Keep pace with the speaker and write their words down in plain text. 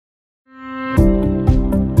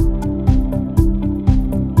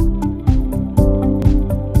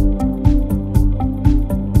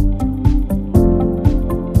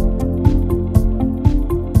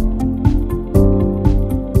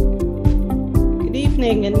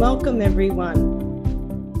evening and welcome everyone.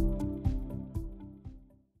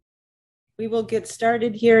 We will get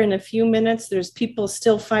started here in a few minutes. There's people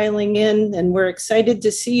still filing in and we're excited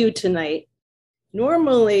to see you tonight.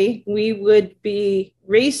 Normally, we would be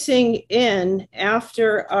racing in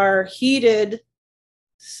after our heated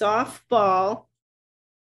softball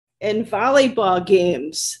and volleyball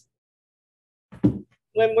games.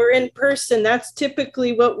 When we're in person, that's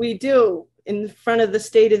typically what we do in front of the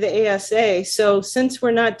state of the ASA. So since we're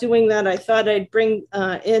not doing that, I thought I'd bring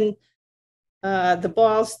in the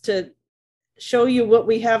balls to show you what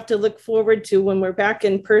we have to look forward to when we're back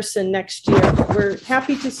in person next year. We're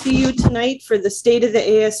happy to see you tonight for the State of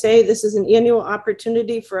the ASA. This is an annual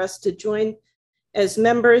opportunity for us to join as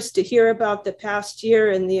members to hear about the past year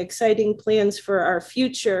and the exciting plans for our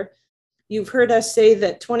future. You've heard us say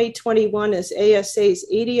that 2021 is ASA's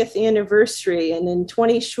 80th anniversary, and in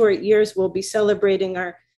 20 short years, we'll be celebrating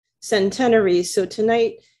our centenary. So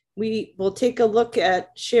tonight, we will take a look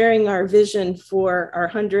at sharing our vision for our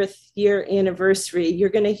 100th year anniversary. You're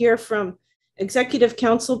going to hear from Executive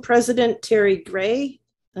Council President Terry Gray,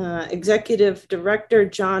 Executive Director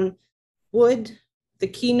John Wood. The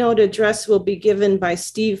keynote address will be given by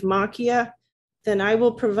Steve Macchia. Then I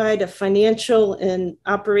will provide a financial and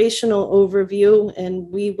operational overview, and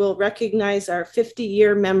we will recognize our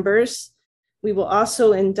 50-year members. We will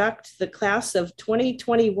also induct the class of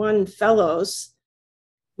 2021 fellows.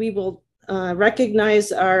 We will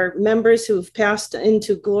recognize our members who have passed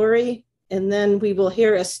into glory, and then we will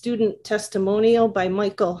hear a student testimonial by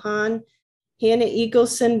Michael Hahn. Hannah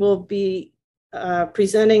Eagleson will be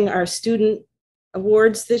presenting our student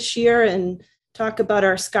awards this year and talk about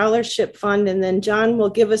our scholarship fund. And then John will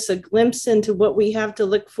give us a glimpse into what we have to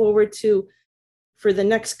look forward to for the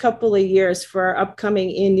next couple of years for our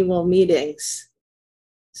upcoming annual meetings.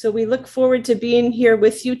 So we look forward to being here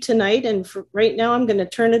with you tonight. And for right now, I'm going to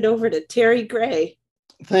turn it over to Terry Gray.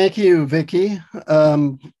 Thank you, Vicki.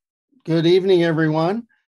 Good evening, everyone.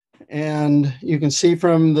 And you can see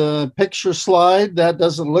from the picture slide, that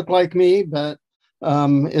doesn't look like me, but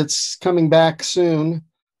it's coming back soon.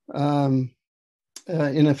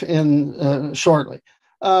 Shortly.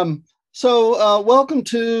 So welcome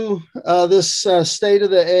to this State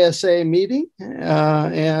of the ASA meeting.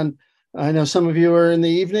 And I know some of you are in the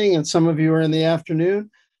evening and some of you are in the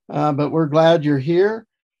afternoon, but we're glad you're here.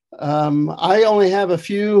 I only have a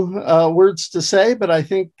few words to say, but I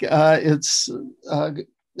think it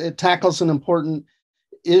tackles an important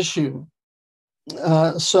issue.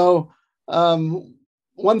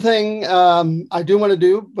 One thing I do want to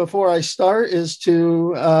do before I start is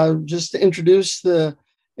to just introduce the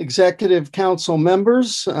Executive Council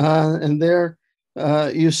members. And there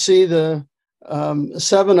you see the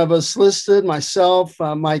 7 of us listed: myself,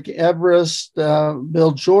 Mike Everest,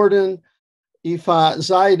 Bill Jordan, Aoife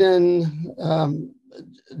Zaiden,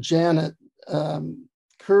 Janet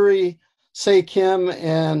Curry, Say Kim,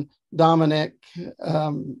 and Dominic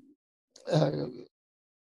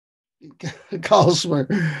Cosmer.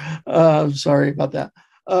 Sorry about that.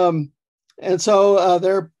 And so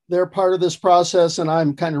they're part of this process, and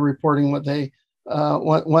I'm kind of reporting what they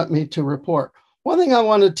want me to report. One thing I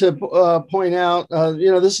wanted to point out,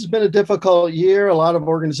 this has been a difficult year. A lot of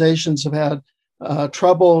organizations have had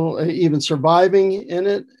trouble even surviving in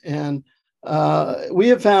it, and we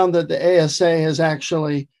have found that the ASA has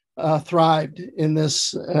actually thrived in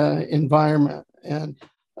this environment, and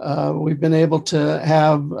we've been able to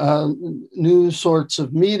have new sorts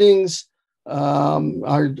of meetings.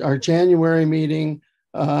 Our January meeting,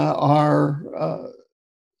 our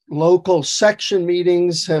local section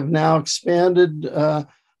meetings have now expanded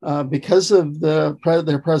because of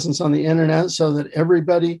their presence on the internet, so that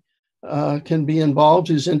everybody can be involved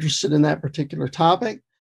who's interested in that particular topic.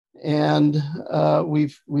 And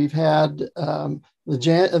we've had the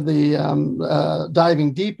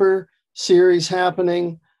Diving Deeper series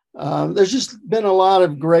happening. There's just been a lot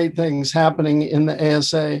of great things happening in the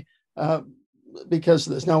ASA because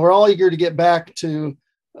of this. Now, we're all eager to get back to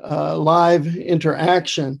live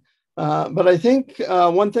interaction. But I think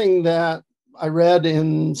one thing that I read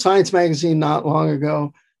in Science Magazine not long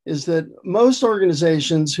ago is that most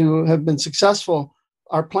organizations who have been successful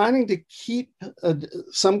are planning to keep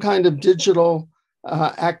some kind of digital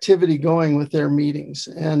activity going with their meetings.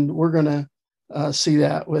 And we're going to see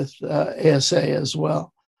that with ASA as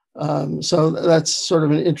well. So that's sort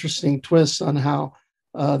of an interesting twist on how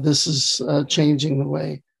this is changing the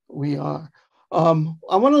way we are.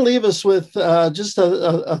 I want to leave us with just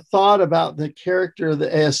a thought about the character of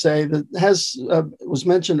the ASA that was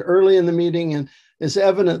mentioned early in the meeting and is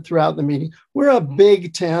evident throughout the meeting. We're a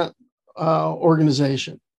big tent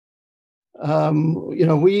organization.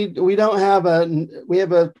 We don't have we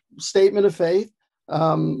have a statement of faith.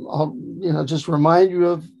 I'll just remind you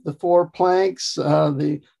of the four planks,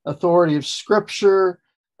 the authority of Scripture,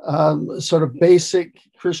 sort of basic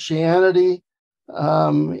Christianity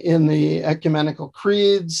in the ecumenical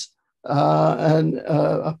creeds, and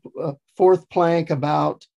a fourth plank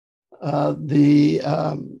about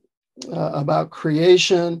about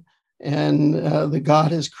creation, and that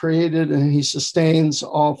God has created and He sustains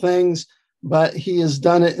all things, but He has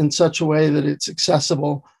done it in such a way that it's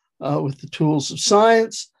accessible with the tools of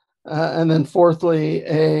science. And then fourthly,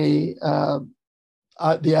 the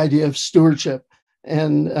idea of stewardship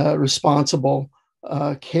and responsible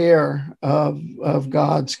care of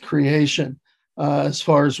God's creation, as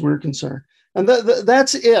far as we're concerned. And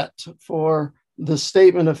that's it for the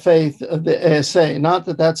statement of faith of the ASA. Not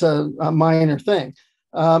that that's a minor thing,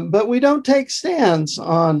 but we don't take stands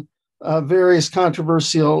on various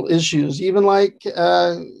controversial issues, even like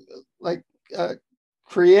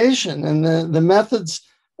creation and the methods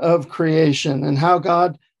of creation and how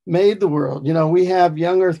God made the world. We have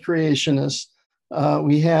young Earth creationists,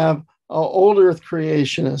 we have old Earth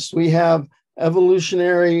creationists, we have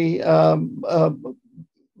evolutionary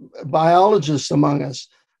biologists among us,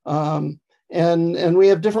 and we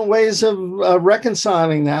have different ways of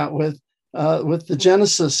reconciling that with the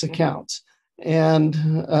Genesis accounts. And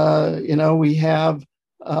we have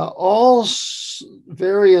all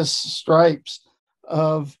various stripes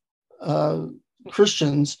of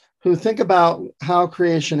Christians who think about how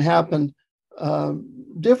creation happened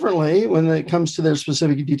differently when it comes to their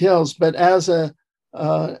specific details. But as an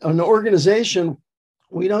organization,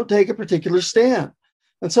 we don't take a particular stand.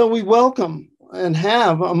 And so we welcome and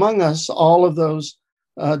have among us all of those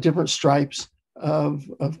different stripes of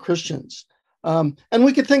Christians. And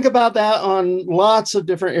we could think about that on lots of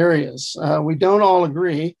different areas. We don't all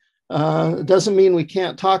agree. It doesn't mean we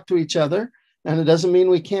can't talk to each other, and it doesn't mean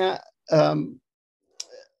we can't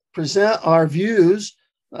present our views.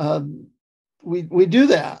 We do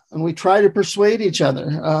that, and we try to persuade each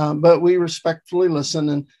other, but we respectfully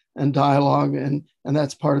listen and dialogue, and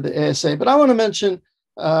that's part of the ASA. But I want to mention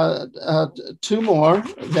two more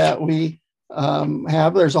that we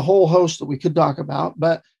have. There's a whole host that we could talk about,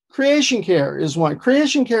 but creation care is one.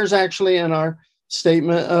 Creation care is actually in our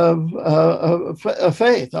statement of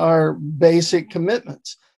faith, our basic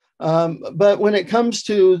commitments. But when it comes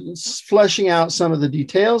to fleshing out some of the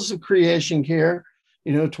details of creation care,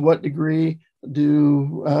 to what degree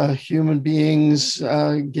do human beings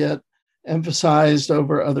get emphasized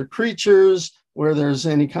over other creatures, where there's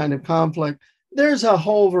any kind of conflict, there's a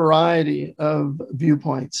whole variety of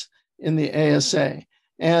viewpoints in the ASA.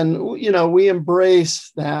 And, we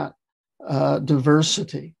embrace that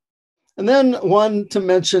diversity. And then one to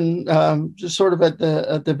mention, just sort of at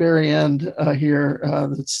the very end here,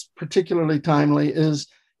 that's particularly timely is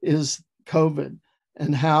COVID,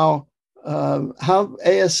 and how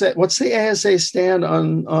ASA. What's the ASA stand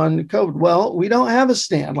on COVID? Well, we don't have a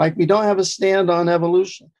stand. Like we don't have a stand on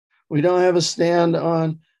evolution. We don't have a stand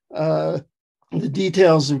on the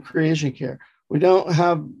details of creation care. We don't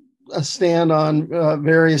have a stand on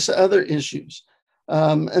various other issues.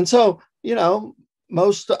 And so,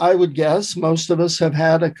 I would guess most of us have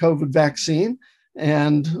had a COVID vaccine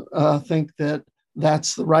and think that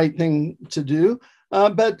that's the right thing to do.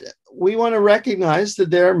 But we want to recognize that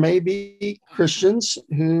there may be Christians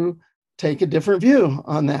who take a different view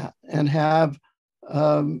on that and have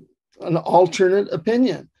an alternate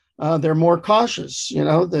opinion. They're more cautious.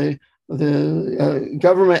 The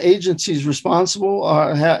government agencies responsible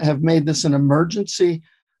have made this an emergency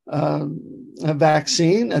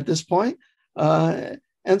vaccine at this point.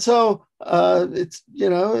 And so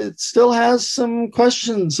it still has some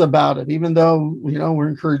questions about it, even though, we're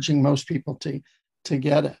encouraging most people to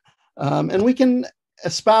get it. And we can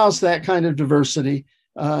espouse that kind of diversity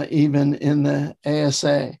even in the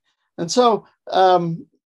ASA. And so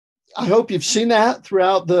I hope you've seen that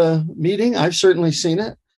throughout the meeting. I've certainly seen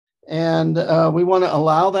it. And we want to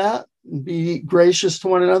allow that, be gracious to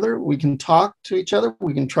one another. We can talk to each other.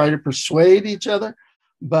 We can try to persuade each other.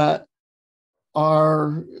 But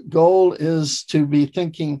our goal is to be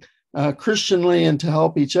thinking Christianly and to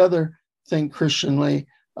help each other think Christianly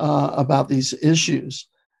about these issues.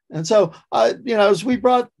 And so, as we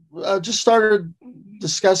just started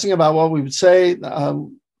discussing about what we would say,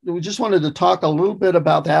 we just wanted to talk a little bit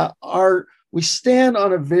about that. We stand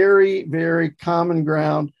on a very, very common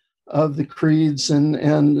ground of the creeds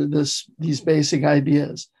and these basic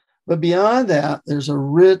ideas. But beyond that, there's a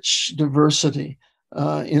rich diversity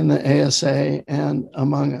in the ASA and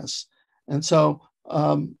among us. And so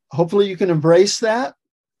hopefully you can embrace that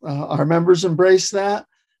our members embrace that,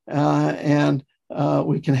 and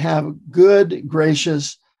we can have good,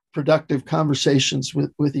 gracious, productive conversations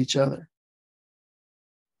with each other.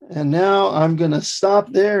 And now I'm going to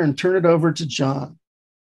stop there and turn it over to John.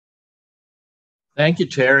 Thank you,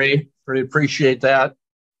 Terry. Really appreciate that.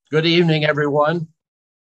 Good evening, everyone.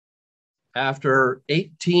 After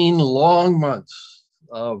 18 long months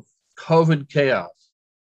of COVID chaos,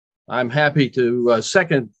 I'm happy to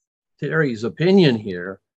second Terry's opinion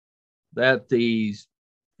here that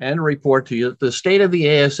and report to you the state of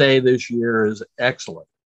the ASA this year is excellent.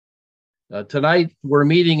 Tonight, we're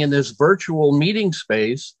meeting in this virtual meeting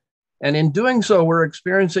space, and in doing so, we're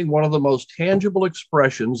experiencing one of the most tangible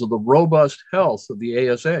expressions of the robust health of the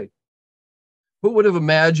ASA. Who would have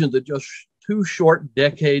imagined that just 2 short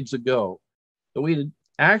decades ago that we'd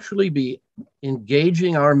actually be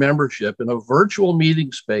engaging our membership in a virtual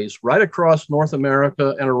meeting space right across North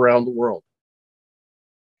America and around the world?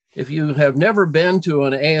 If you have never been to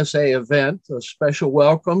an ASA event, a special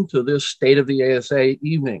welcome to this State of the ASA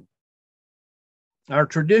evening. Our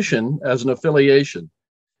tradition as an affiliation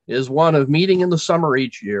is one of meeting in the summer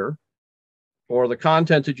each year for the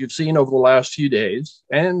content that you've seen over the last few days,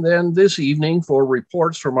 and then this evening for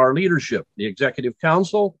reports from our leadership, the Executive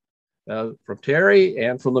Council, from Terry,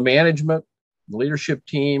 and from the management, the leadership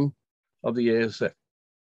team of the ASA.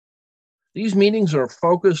 These meetings are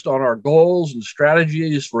focused on our goals and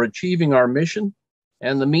strategies for achieving our mission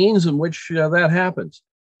and the means in which that happens.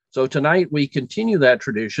 So tonight we continue that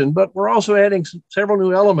tradition, but we're also adding several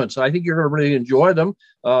new elements. I think you're going to really enjoy them.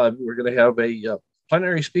 We're going to have a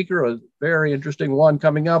plenary speaker, a very interesting one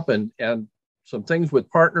coming up, and some things with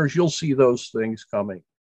partners. You'll see those things coming.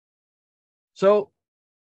 So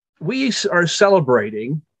we are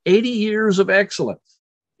celebrating 80 years of excellence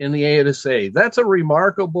in the ASA. That's a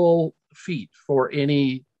remarkable feat for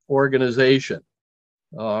any organization.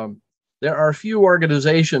 There are few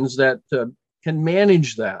organizations that can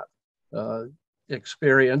manage that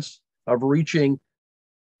experience of reaching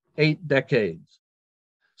 8 decades.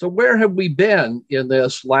 So where have we been in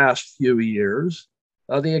this last few years?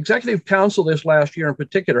 The Executive Council this last year in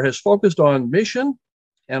particular has focused on mission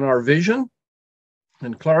and our vision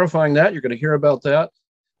and clarifying that. You're going to hear about that.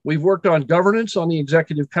 We've worked on governance on the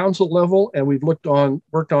Executive Council level, and we've worked on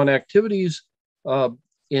activities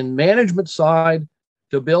in management side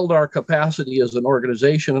to build our capacity as an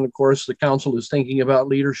organization. And of course, the council is thinking about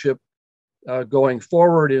leadership going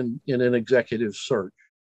forward in an executive search.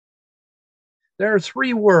 There are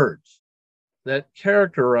 3 words that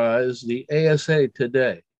characterize the ASA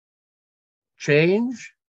today: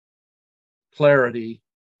 change, clarity,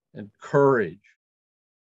 and courage.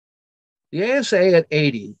 The ASA at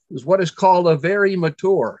 80 is what is called a very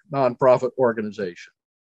mature nonprofit organization.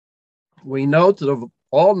 We note that of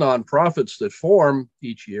all nonprofits that form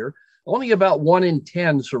each year, only about 1 in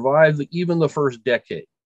 10 survive even the first decade.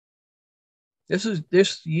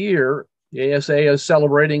 This year, the ASA is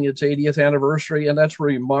celebrating its 80th anniversary, and that's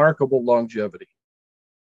remarkable longevity.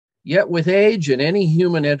 Yet with age in any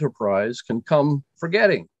human enterprise can come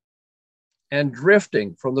forgetting and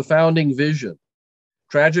drifting from the founding vision.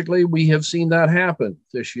 Tragically, we have seen that happen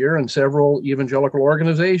this year in several evangelical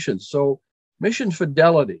organizations. So mission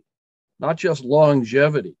fidelity, not just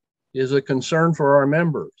longevity, is a concern for our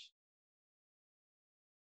members.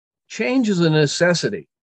 Change is a necessity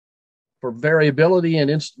for viability in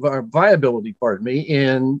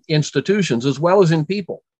institutions as well as in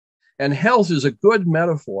people. And health is a good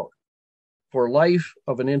metaphor for life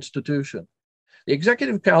of an institution. The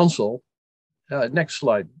Executive Council, next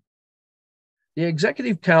slide. The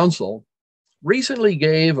Executive Council recently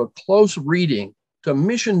gave a close reading to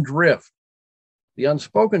Mission Drift, the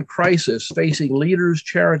unspoken crisis facing leaders,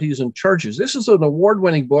 charities, and churches. This is an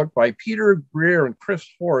award-winning book by Peter Greer and Chris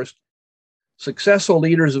Forrest, successful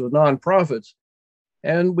leaders of nonprofits.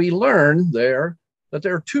 And we learn there that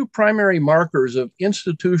there are 2 primary markers of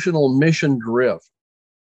institutional mission drift.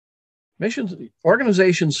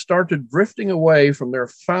 Organizations started drifting away from their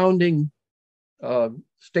founding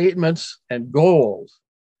statements and goals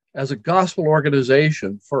as a gospel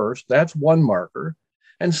organization first. That's one marker.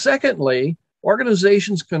 And secondly,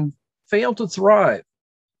 organizations can fail to thrive.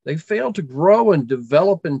 They fail to grow and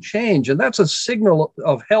develop and change. And that's a signal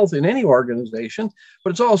of health in any organization, but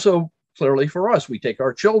it's also clearly for us. We take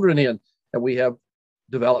our children in and we have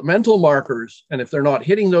developmental markers. And if they're not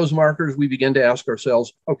hitting those markers, we begin to ask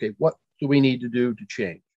ourselves, okay, what do we need to do to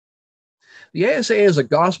change? The ASA is a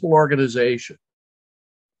gospel organization,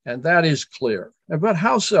 and that is clear. But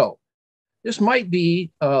how so? This might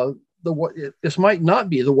be this might not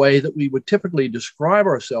be the way that we would typically describe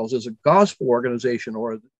ourselves as a gospel organization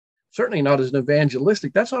or certainly not as an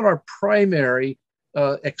evangelistic. That's not our primary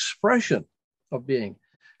expression of being.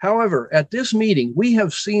 However, at this meeting, we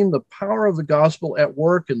have seen the power of the gospel at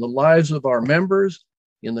work in the lives of our members,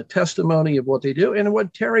 in the testimony of what they do, and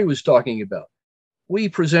what Terry was talking about. We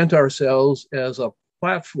present ourselves as a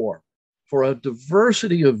platform for a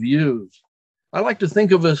diversity of views. I like to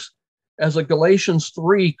think of us as a Galatians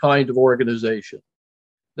 3 kind of organization,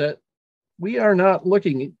 that we are not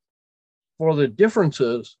looking for the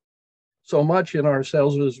differences so much in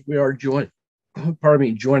ourselves as we are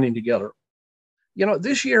joining together. You know,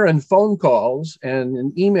 this year in phone calls and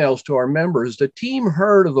in emails to our members, the team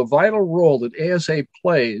heard of the vital role that ASA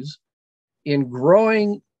plays in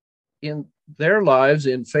growing in their lives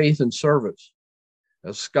in faith and service.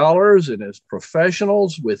 As scholars and as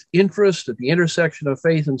professionals with interest at the intersection of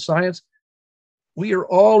faith and science, we are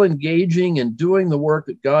all engaging and doing the work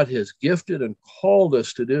that God has gifted and called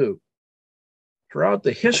us to do. Throughout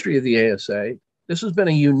the history of the ASA, this has been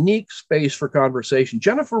a unique space for conversation.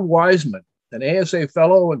 Jennifer Wiseman, an ASA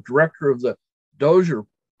fellow and director of the Dozier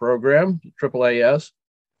program, AAAS,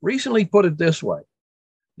 recently put it this way: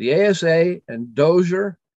 the ASA and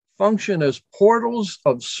Dozier function as portals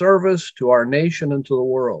of service to our nation and to the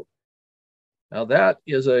world. Now, that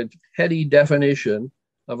is a heady definition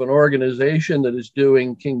of an organization that is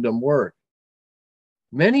doing kingdom work.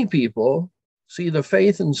 Many people see the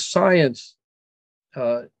faith and science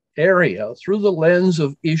area through the lens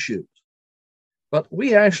of issues, but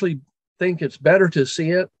we actually think it's better to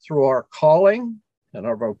see it through our calling and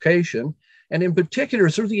our vocation, and in particular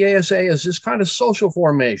through the ASA as this kind of social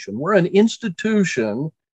formation. We're an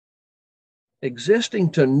institution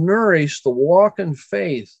existing to nourish the walk in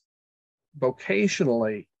faith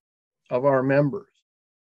vocationally of our members.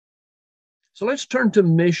 So let's turn to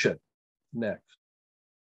mission next.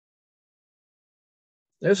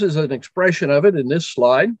 This is an expression of it in this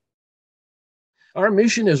slide. Our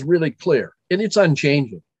mission is really clear, and it's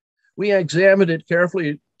unchanging. We examined it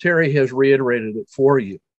carefully. Terry has reiterated it for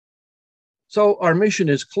you. So our mission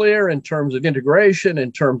is clear in terms of integration,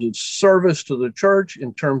 in terms of service to the church,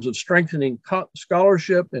 in terms of strengthening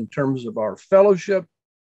scholarship, in terms of our fellowship.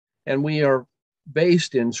 And we are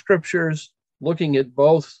based in scriptures, looking at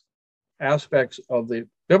both aspects of the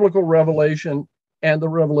biblical revelation and the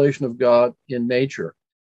revelation of God in nature.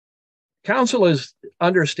 Council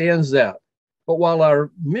understands that. But while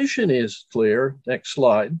our mission is clear, next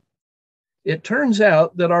slide, it turns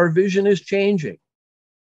out that our vision is changing.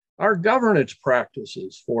 Our governance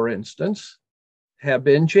practices, for instance, have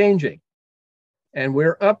been changing. And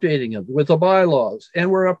we're updating them with the bylaws,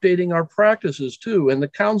 and we're updating our practices too in the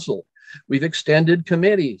council. We've extended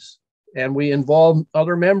committees, and we involve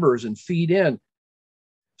other members and feed in.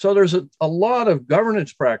 So there's a lot of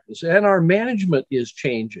governance practice, and our management is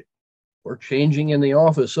changing. We're changing in the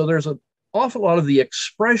office. So there's an awful lot of the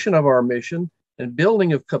expression of our mission and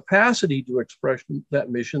building of capacity to express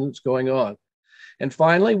that mission that's going on. And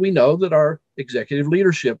finally, we know that our executive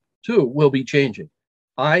leadership too will be changing.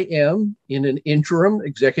 I am in an interim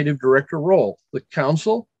executive director role. The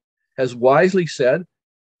council has wisely said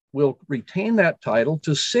we'll retain that title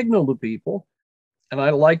to signal to people, and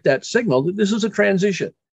I like that signal, that this is a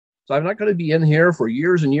transition. So I'm not going to be in here for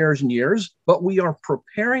years and years and years, but we are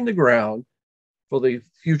preparing the ground for the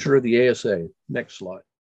future of the ASA. Next slide.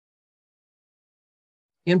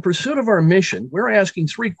 In pursuit of our mission, we're asking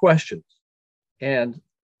 3 questions. And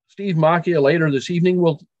Steve Macchia later this evening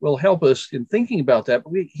will help us in thinking about that.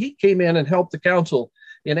 But he came in and helped the council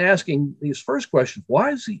in asking these first questions.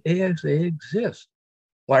 Why does the ASA exist?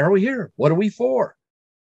 Why are we here? What are we for?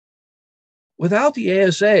 Without the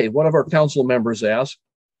ASA, one of our council members asked,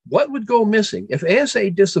 what would go missing if ASA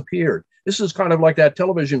disappeared? This is kind of like that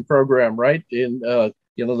television program, right? In the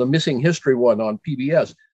Missing History one on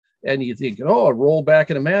PBS. And you think, roll back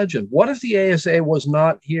and imagine. What if the ASA was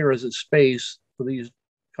not here as a space for these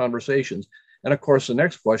conversations? And of course, the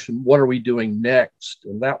next question, what are we doing next?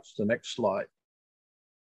 And that's the next slide.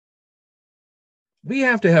 We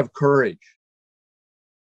have to have courage.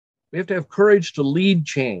 We have to have courage to lead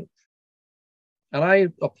change. And I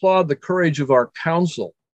applaud the courage of our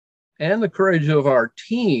council and the courage of our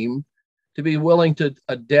team to be willing to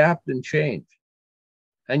adapt and change.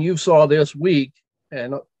 And you saw this week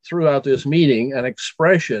and throughout this meeting an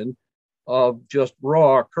expression of just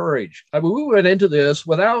raw courage. I mean, we went into this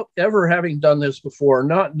without ever having done this before,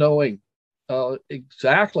 not knowing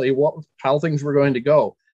exactly how things were going to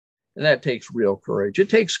go. And that takes real courage. It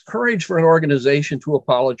takes courage for an organization to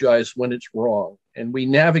apologize when it's wrong. And we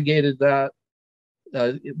navigated that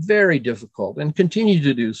very difficult and continue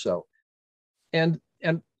to do so. And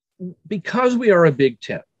because we are a big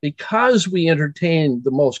tent, because we entertain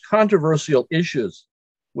the most controversial issues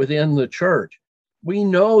within the church, we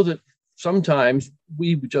know that sometimes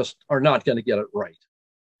we just are not going to get it right.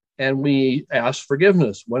 And we ask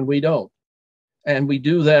forgiveness when we don't. And we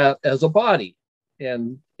do that as a body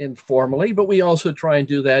and informally, but we also try and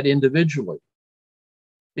do that individually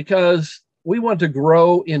because we want to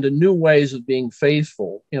grow into new ways of being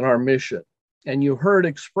faithful in our mission. And you heard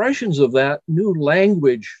expressions of that new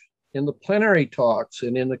language in the plenary talks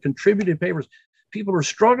and in the contributed papers. People are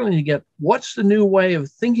struggling to get what's the new way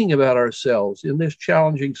of thinking about ourselves in this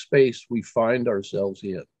challenging space we find ourselves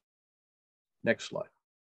in. Next slide.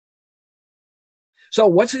 So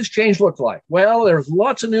what's this change look like? Well, there's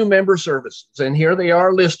lots of new member services, and here they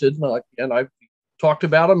are listed, and I've talked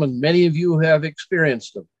about them, and many of you have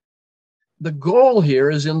experienced them. The goal here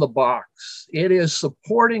is in the box. It is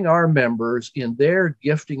supporting our members in their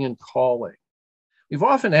gifting and calling. We've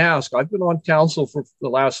often asked, I've been on council for the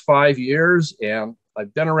last 5 years, and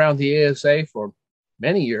I've been around the ASA for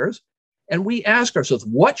many years, and we ask ourselves,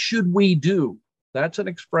 what should we do? That's an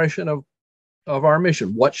expression of our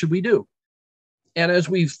mission. What should we do? And as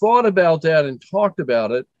we've thought about that and talked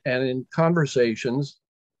about it, and in conversations,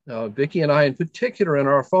 Vicki and I in particular in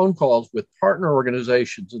our phone calls with partner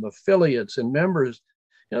organizations and affiliates and members,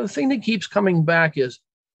 the thing that keeps coming back is,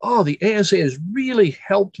 oh, the ASA has really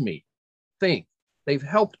helped me think. They've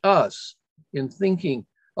helped us in thinking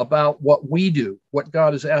about what we do, what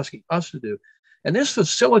God is asking us to do. And this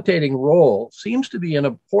facilitating role seems to be an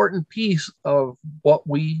important piece of what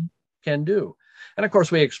we can do. And of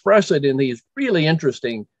course, we express it in these really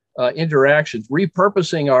interesting interactions,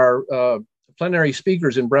 repurposing our plenary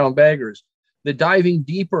speakers in brown baggers, the diving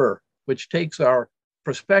deeper, which takes our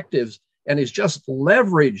perspectives and is just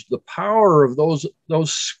leveraged the power of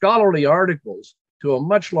those scholarly articles to a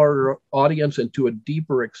much larger audience and to a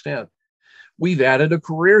deeper extent. We've added a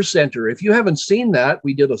career center. If you haven't seen that,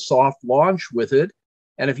 we did a soft launch with it.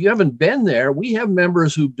 And if you haven't been there, we have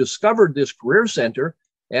members who've discovered this career center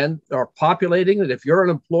and are populating it. If you're an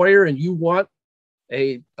employer and you want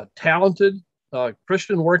a talented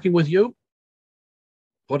Christian working with you,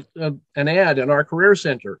 put an ad in our career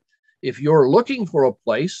center. If you're looking for a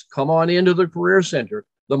place, come on into the career center.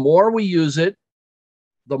 The more we use it,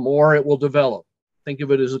 the more it will develop. Think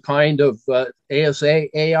of it as a kind of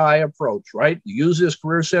ASA AI approach, right? Use this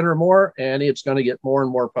career center more and it's going to get more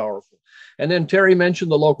and more powerful. And then Terry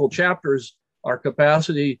mentioned the local chapters, our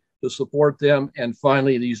capacity to support them, and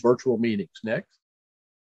finally these virtual meetings. Next.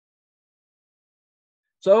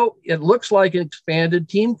 So it looks like an expanded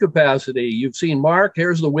team capacity. You've seen Mark.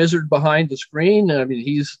 Here's the wizard behind the screen. I mean,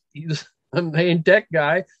 he's a main tech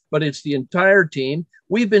guy, but it's the entire team.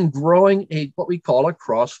 We've been growing what we call a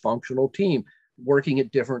cross-functional team, working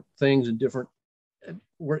at different things and different.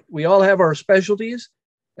 We all have our specialties,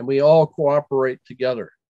 and we all cooperate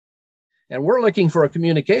together. And we're looking for a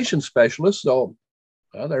communication specialist. So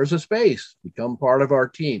there's a space. Become part of our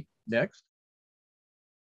team. Next.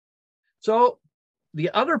 So the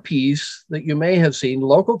other piece that you may have seen,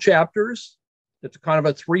 local chapters, it's kind of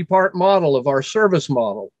a three-part model of our service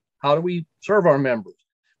model. How do we serve our members?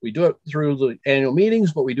 We do it through the annual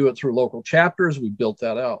meetings, but we do it through local chapters. We built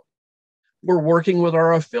that out. We're working with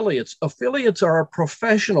our affiliates. Affiliates are a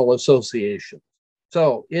professional association.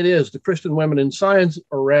 So it is the Christian Women in Science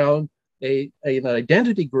around an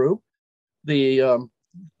identity group, the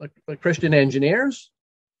Christian engineers,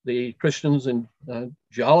 the Christians and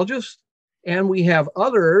geologists, and we have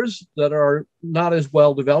others that are not as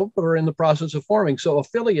well developed, but are in the process of forming. So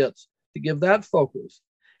affiliates to give that focus.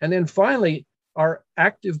 And then finally, our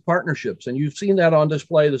active partnerships. And you've seen that on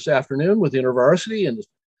display this afternoon with InterVarsity and the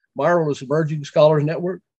marvelous Emerging Scholars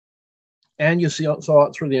Network. And you saw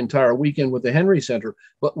it through the entire weekend with the Henry Center.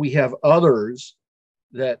 But we have others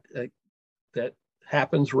that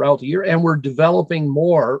happen throughout the year. And we're developing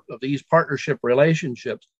more of these partnership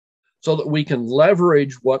relationships so that we can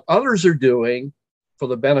leverage what others are doing for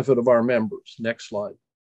the benefit of our members. Next slide.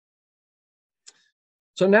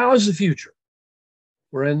 So now is the future.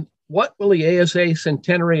 We're in, what will the ASA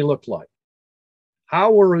centenary look like?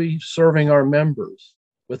 How are we serving our members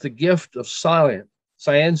with the gift of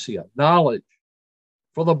scientia, knowledge,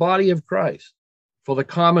 for the body of Christ, for the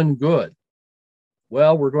common good?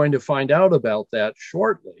 Well, we're going to find out about that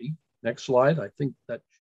shortly. Next slide. I think that,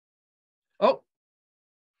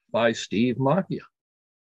 by Steve Macchia.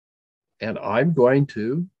 And I'm going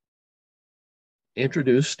to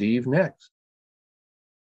introduce Steve next.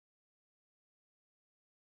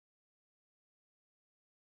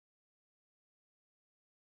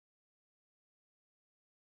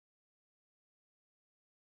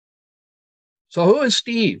 So who is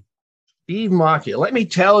Steve? Steve Macchia. Let me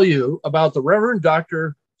tell you about the Reverend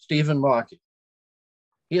Dr. Stephen Macchia.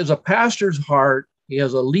 He has a pastor's heart, he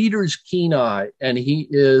has a leader's keen eye, and he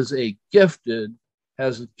is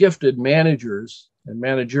has gifted managers and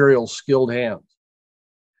managerial skilled hands.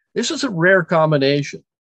 This is a rare combination.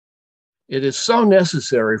 It is so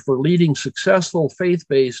necessary for leading successful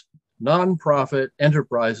faith-based nonprofit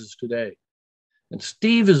enterprises today. And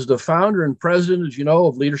Steve is the founder and president, as you know,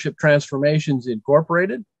 of Leadership Transformations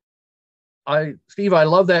Incorporated. Steve, I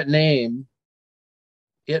love that name.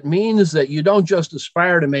 It means that you don't just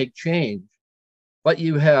aspire to make change, but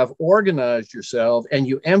you have organized yourself and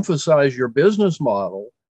you emphasize your business model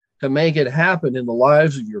to make it happen in the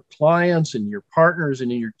lives of your clients and your partners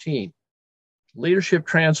and in your team. Leadership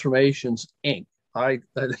Transformations, Inc.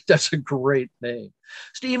 That's a great name.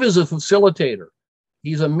 Steve is a facilitator.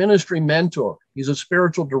 He's a ministry mentor. He's a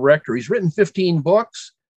spiritual director. He's written 15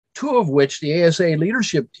 books, 2 of which the ASA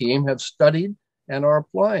leadership team have studied and are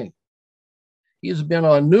applying. He has been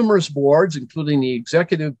on numerous boards, including the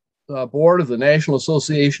executive board of the National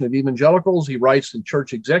Association of Evangelicals. He writes in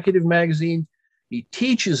Church Executive magazine. He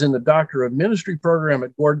teaches in the Doctor of Ministry program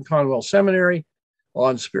at Gordon Conwell Seminary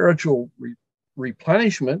on spiritual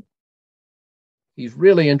replenishment. He's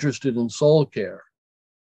really interested in soul care.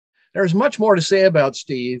 There's much more to say about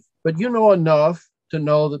Steve, but you know enough to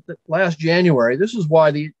know that last January, this is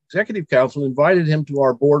why the Executive Council invited him to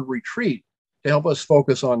our board retreat to help us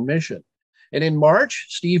focus on mission. And in March,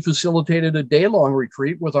 Steve facilitated a day-long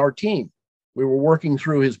retreat with our team. We were working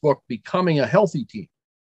through his book, Becoming a Healthy Team.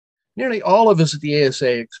 Nearly all of us at the ASA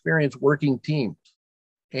experience working teams,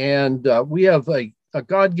 and we have a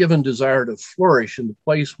God-given desire to flourish in the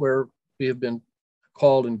place where we have been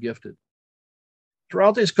called and gifted.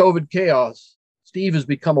 Throughout this COVID chaos, Steve has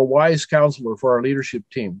become a wise counselor for our leadership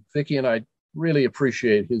team. Vicki and I really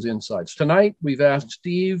appreciate his insights. Tonight, we've asked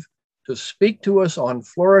Steve to speak to us on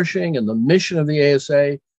flourishing and the mission of the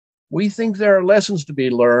ASA. We think there are lessons to be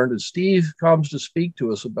learned as Steve comes to speak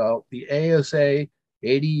to us about the ASA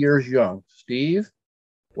 80 years young. Steve,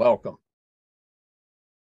 welcome.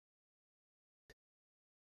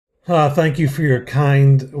 Thank you for your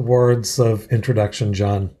kind words of introduction,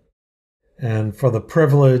 John, and for the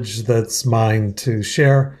privilege that's mine to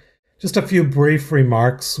share just a few brief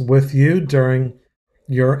remarks with you during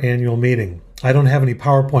your annual meeting. I don't have any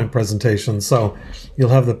PowerPoint presentations, so you'll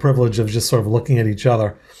have the privilege of just sort of looking at each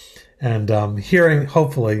other and hearing,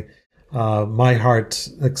 hopefully, my heart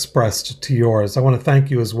expressed to yours. I want to thank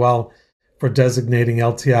you as well for designating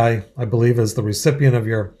LTI, I believe, as the recipient of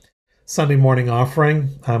your Sunday morning offering.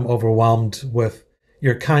 I'm overwhelmed with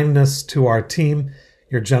your kindness to our team,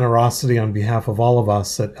 your generosity on behalf of all of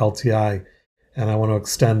us at LTI, and I want to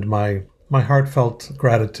extend my heartfelt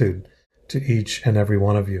gratitude to each and every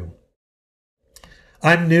one of you.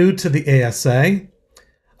 I'm new to the ASA.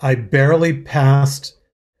 I barely passed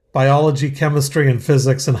biology, chemistry, and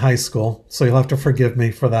physics in high school, so you'll have to forgive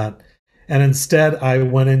me for that. And instead, I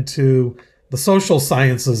went into the social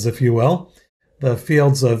sciences, if you will, the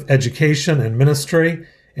fields of education and ministry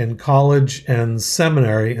in college and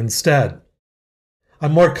seminary instead.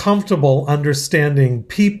 I'm more comfortable understanding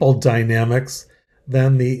people dynamics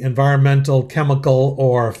than the environmental, chemical,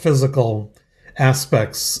 or physical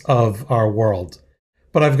aspects of our world.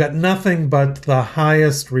 But I've got nothing but the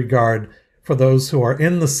highest regard for those who are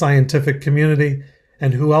in the scientific community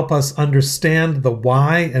and who help us understand the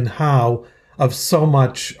why and how of so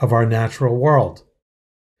much of our natural world.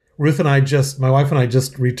 My wife and I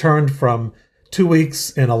just returned from 2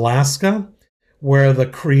 weeks in Alaska, where the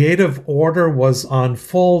creative order was on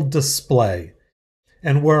full display,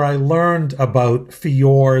 and where I learned about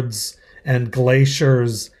fjords and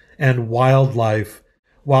glaciers and wildlife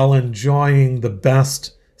while enjoying the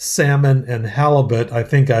best salmon and halibut I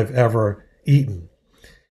think I've ever eaten.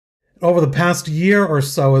 Over the past year or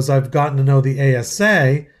so, as I've gotten to know the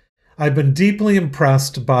ASA, I've been deeply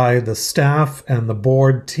impressed by the staff and the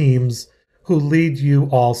board teams who lead you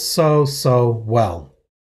all so well.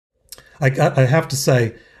 I have to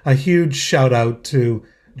say a huge shout out to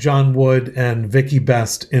John Wood and Vicki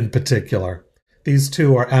Best in particular. These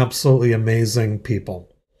two are absolutely amazing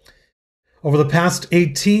people. Over the past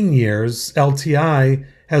 18 years, LTI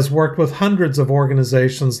has worked with hundreds of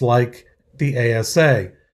organizations like the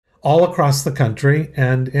ASA, all across the country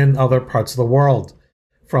and in other parts of the world,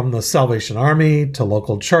 from the Salvation Army to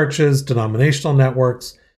local churches, denominational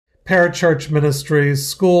networks, parachurch ministries,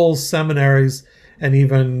 schools, seminaries, and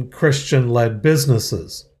even Christian-led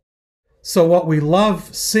businesses. So what we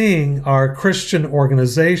love seeing are Christian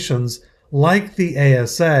organizations like the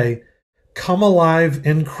ASA come alive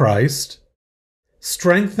in Christ,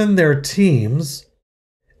 strengthen their teams,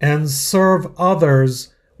 and serve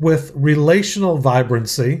others with relational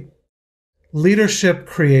vibrancy, leadership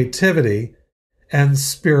creativity, and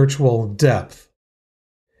spiritual depth.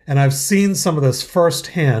 And I've seen some of this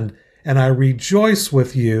firsthand, and I rejoice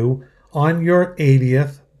with you on your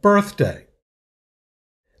 80th birthday.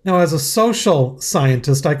 Now, as a social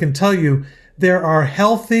scientist, I can tell you there are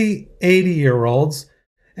healthy 80-year-olds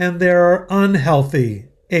and there are unhealthy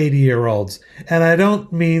 80-year-olds. And I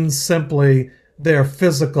don't mean simply their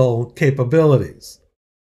physical capabilities.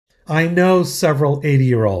 I know several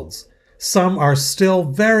 80-year-olds. Some are still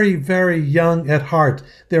very, very young at heart.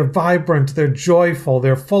 They're vibrant, they're joyful,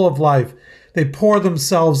 they're full of life. They pour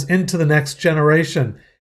themselves into the next generation.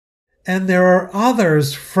 And there are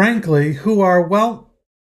others, frankly, who are, well,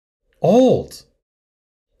 old.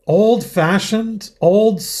 Old-fashioned,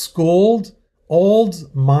 old-schooled,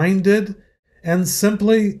 old-minded, and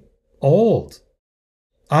simply old.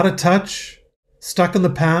 Out of touch, stuck in the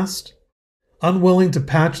past, unwilling to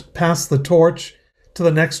pass the torch to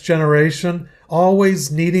the next generation,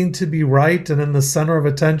 always needing to be right and in the center of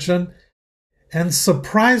attention, and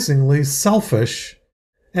surprisingly selfish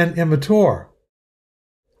and immature.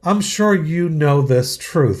 I'm sure you know this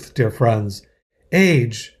truth, dear friends.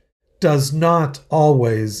 Age does not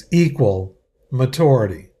always equal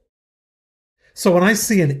maturity. So when I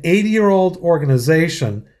see an 80-year-old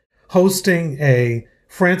organization hosting a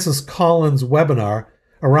Francis Collins webinar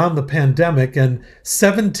around the pandemic and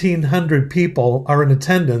 1,700 people are in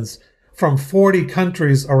attendance from 40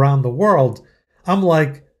 countries around the world, I'm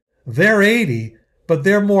like, they're 80, but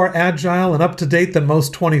they're more agile and up to date than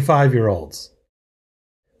most 25-year-olds.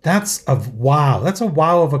 That's a wow. That's a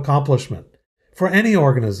wow of accomplishment for any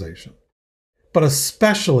organization. But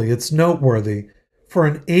especially it's noteworthy for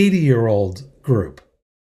an 80-year-old group.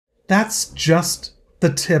 That's just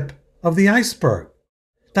the tip of the iceberg.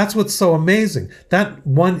 That's what's so amazing. That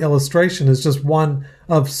one illustration is just one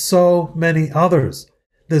of so many others.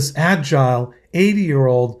 This agile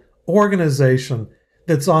 80-year-old organization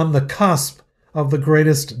that's on the cusp of the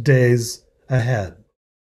greatest days ahead.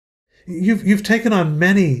 You've taken on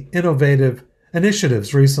many innovative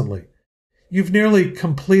initiatives recently. You've nearly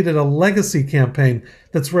completed a legacy campaign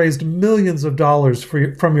that's raised millions of dollars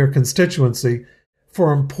from your constituency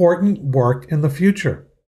for important work in the future.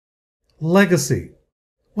 Legacy.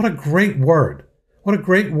 What a great word. What a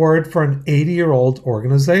great word for an 80-year-old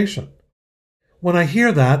organization. When I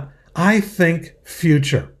hear that, I think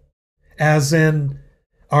future, as in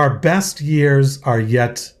our best years are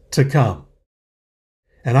yet to come.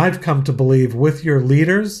 And I've come to believe with your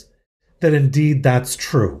leaders that indeed that's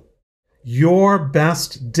true. Your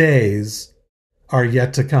best days are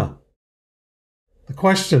yet to come. The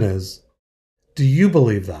question is, do you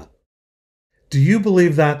believe that? Do you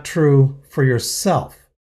believe that true for yourself?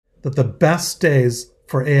 That the best days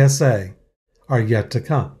for ASA are yet to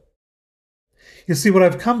come? You see, what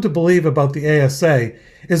I've come to believe about the ASA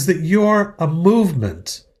is that you're a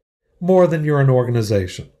movement more than you're an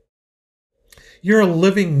organization. You're a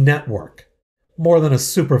living network more than a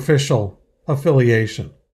superficial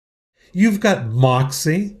affiliation. You've got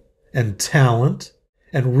moxie and talent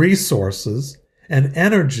and resources and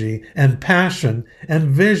energy and passion and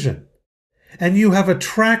vision. And you have a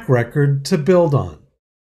track record to build on.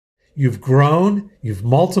 You've grown, you've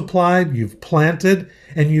multiplied, you've planted,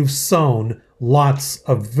 and you've sown lots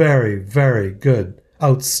of very, very good,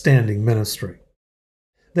 outstanding ministry.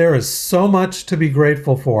 There is so much to be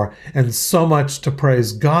grateful for and so much to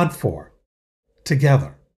praise God for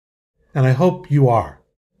together. And I hope you are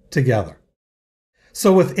together.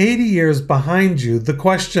 So with 80 years behind you, the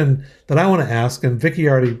question that I want to ask, and Vicki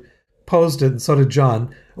already posed it and so did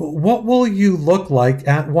John, what will you look like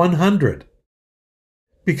at 100?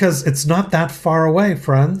 Because it's not that far away,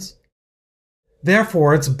 friends.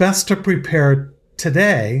 Therefore, it's best to prepare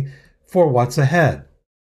today for what's ahead.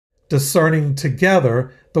 Discerning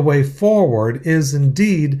together the way forward is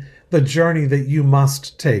indeed the journey that you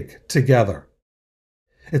must take together.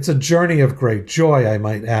 It's a journey of great joy, I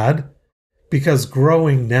might add, because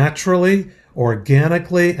growing naturally,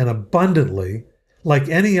 organically, and abundantly, like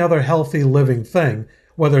any other healthy living thing,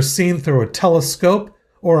 whether seen through a telescope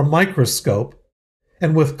or a microscope,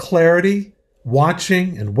 and with clarity,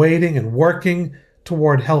 watching and waiting and working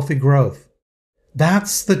toward healthy growth.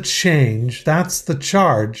 That's the change, that's the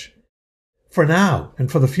charge for now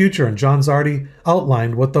and for the future. And John's already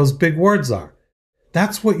outlined what those big words are.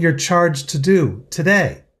 That's what you're charged to do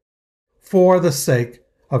today for the sake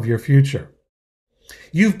of your future.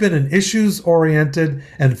 You've been an issues-oriented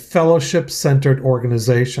and fellowship-centered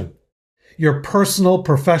organization. Your personal,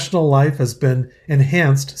 professional life has been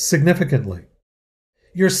enhanced significantly.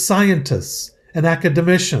 You're scientists and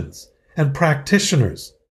academicians and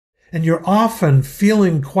practitioners, and you're often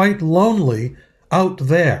feeling quite lonely out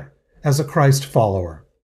there as a Christ follower.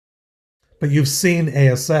 But you've seen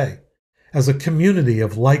ASA as a community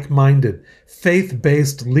of like-minded,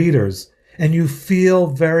 faith-based leaders, and you feel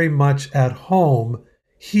very much at home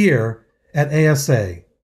here at ASA.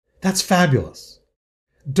 That's fabulous.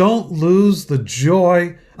 Don't lose the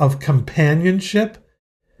joy of companionship,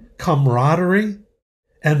 camaraderie,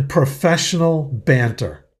 and professional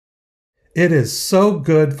banter. It is so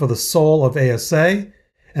good for the soul of ASA,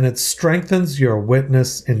 and it strengthens your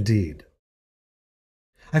witness indeed.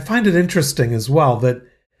 I find it interesting as well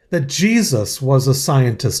that Jesus was a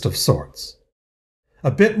scientist of sorts,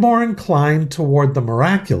 a bit more inclined toward the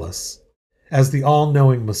miraculous as the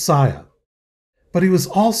all-knowing Messiah, but he was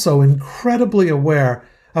also incredibly aware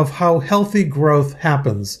of how healthy growth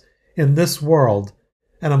happens in this world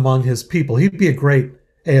and among his people. He'd be a great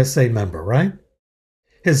ASA member, right?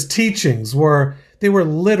 His teachings were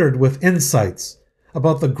littered with insights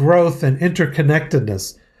about the growth and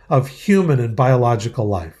interconnectedness of human and biological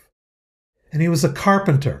life. And he was a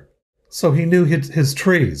carpenter, so he knew his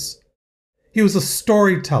trees. He was a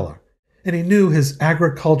storyteller, and he knew his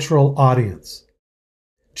agricultural audience.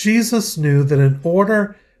 Jesus knew that in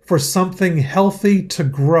order for something healthy to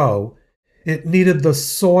grow, it needed the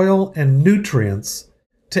soil and nutrients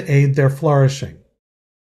to aid their flourishing.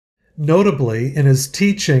 Notably, in his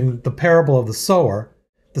teaching the parable of the sower,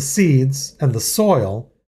 the seeds, and the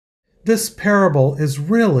soil, this parable is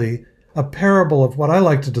really a parable of what I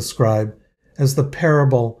like to describe as the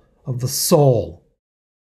parable of the soul.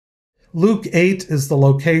 Luke 8 is the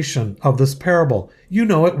location of this parable. You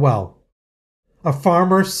know it well. A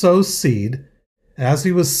farmer sows seed. As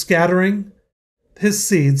he was scattering his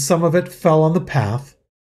seed, some of it fell on the path,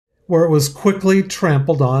 where it was quickly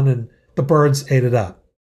trampled on and the birds ate it up.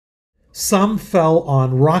 Some fell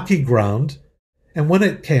on rocky ground, and when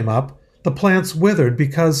it came up, the plants withered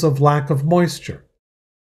because of lack of moisture.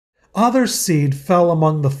 Other seed fell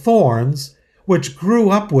among the thorns, which grew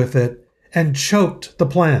up with it and choked the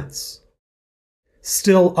plants.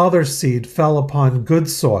 Still other seed fell upon good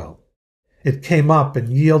soil. It came up and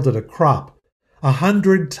yielded a crop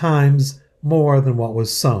 100 times more than what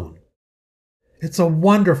was sown. It's a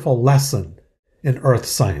wonderful lesson in earth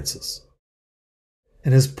sciences.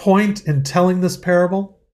 And his point in telling this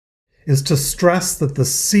parable is to stress that the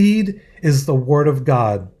seed is the Word of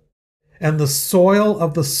God, and the soil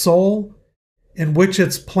of the soul in which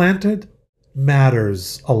it's planted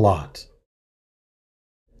matters a lot.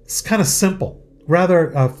 It's kind of simple, rather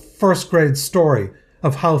a first-grade story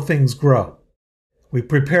of how things grow. We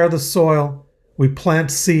prepare the soil, we plant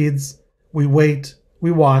seeds, we wait,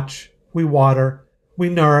 we watch, we water, we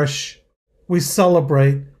nourish, we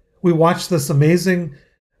celebrate, we watch this amazing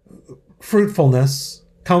fruitfulness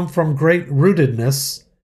come from great rootedness,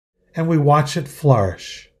 and we watch it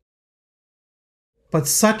flourish. But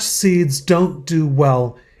such seeds don't do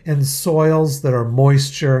well in soils that are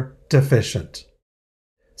moisture deficient,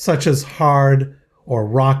 such as hard or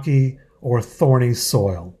rocky or thorny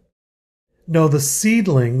soil. No, the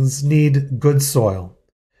seedlings need good soil,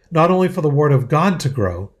 not only for the Word of God to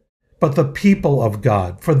grow, but the people of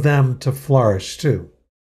God, for them to flourish too.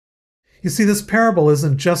 You see, this parable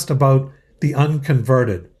isn't just about the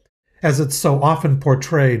unconverted, as it's so often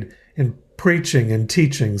portrayed in preaching and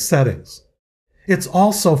teaching settings. It's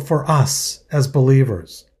also for us as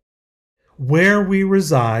believers. Where we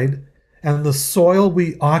reside and the soil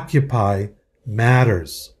we occupy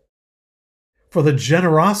matters. For the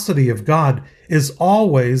generosity of God is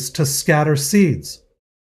always to scatter seeds.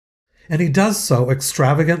 And he does so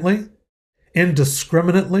extravagantly,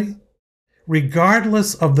 indiscriminately,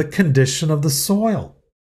 regardless of the condition of the soil.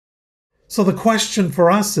 So the question for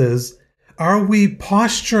us is, are we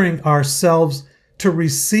posturing ourselves to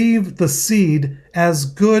receive the seed as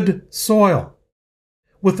good soil,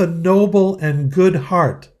 with a noble and good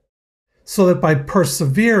heart, so that by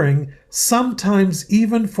persevering, sometimes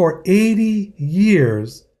even for 80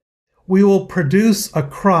 years, we will produce a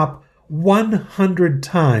crop 100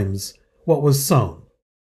 times what was sown?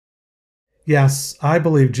 Yes, I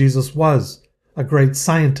believe Jesus was a great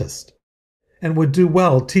scientist and would do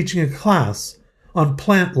well teaching a class on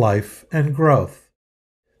plant life and growth,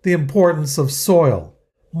 the importance of soil,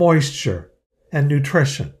 moisture, and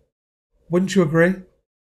nutrition. Wouldn't you agree?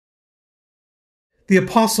 The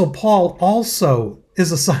Apostle Paul also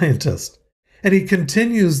is a scientist, and he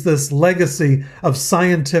continues this legacy of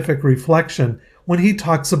scientific reflection when he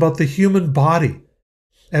talks about the human body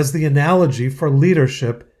as the analogy for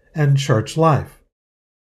leadership and church life.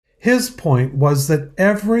 His point was that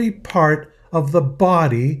every part of the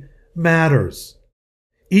body matters.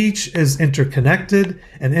 Each is interconnected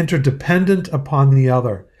and interdependent upon the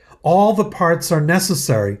other. All the parts are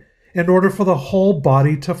necessary in order for the whole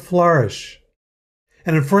body to flourish.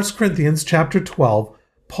 And in 1 Corinthians chapter 12,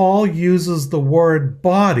 Paul uses the word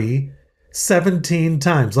body 17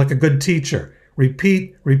 times, like a good teacher.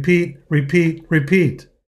 Repeat, repeat, repeat, repeat.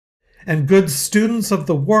 And good students of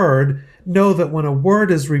the word know that when a word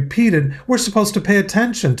is repeated, we're supposed to pay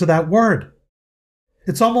attention to that word.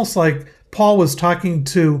 It's almost like Paul was talking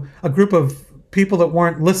to a group of people that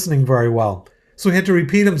weren't listening very well. So he had to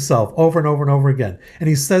repeat himself over and over and over again. And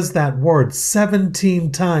he says that word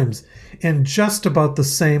 17 times in just about the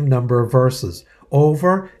same number of verses.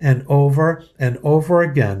 Over and over and over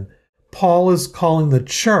again, Paul is calling the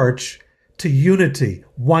church to unity,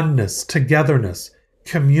 oneness, togetherness,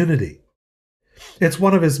 community. It's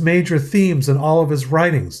one of his major themes in all of his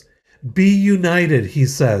writings. Be united, he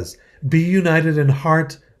says. Be united in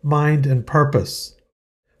heart, mind, and purpose.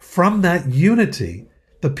 From that unity,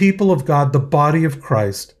 the people of God, the body of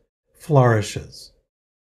Christ, flourishes.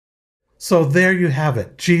 So there you have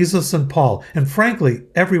it, Jesus and Paul. And frankly,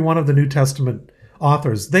 every one of the New Testament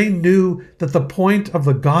authors, they knew that the point of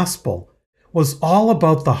the gospel was all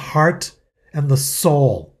about the heart and the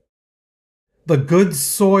soul. The good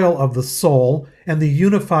soil of the soul and the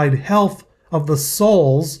unified health of the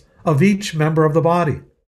souls of each member of the body.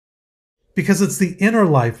 Because it's the inner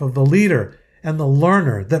life of the leader and the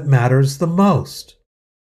learner that matters the most.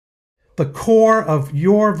 The core of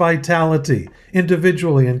your vitality,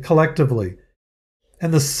 individually and collectively,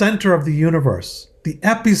 and the center of the universe, the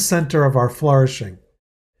epicenter of our flourishing,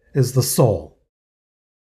 is the soul.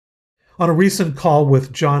 On a recent call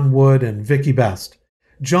with John Wood and Vicki Best,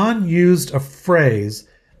 John used a phrase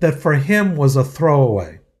that for him was a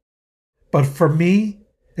throwaway, but for me,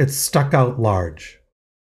 it stuck out large.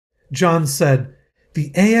 John said,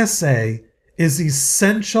 "The ASA is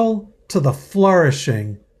essential to the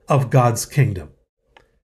flourishing of God's kingdom."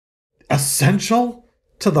 Essential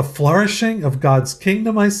to the flourishing of God's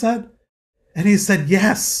kingdom, I said. And he said,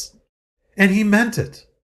 yes. And he meant it.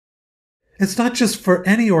 It's not just for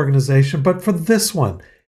any organization, but for this one.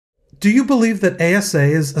 Do you believe that ASA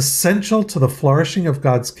is essential to the flourishing of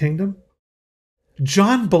God's kingdom?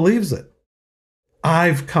 John believes it.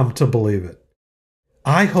 I've come to believe it.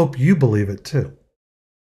 I hope you believe it too.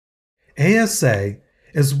 ASA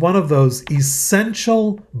is one of those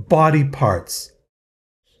essential body parts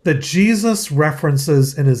that Jesus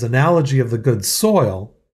references in his analogy of the good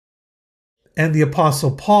soil and the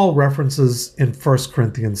Apostle Paul references in 1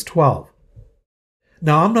 Corinthians 12.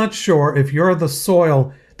 Now, I'm not sure if you're the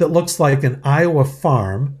soil that looks like an Iowa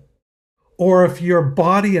farm, or if your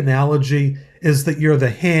body analogy is that you're the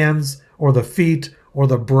hands or the feet or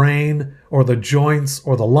the brain or the joints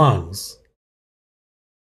or the lungs.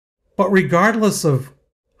 But regardless of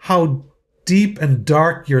how deep and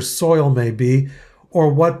dark your soil may be,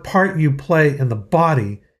 or what part you play in the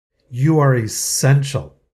body, you are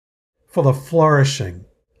essential for the flourishing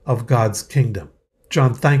of God's kingdom.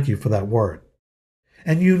 John, thank you for that word.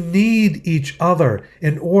 And you need each other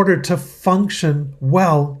in order to function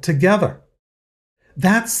well together.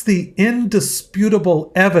 That's the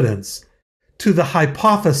indisputable evidence to the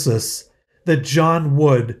hypothesis that John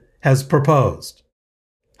Wood has proposed.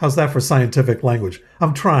 How's that for scientific language?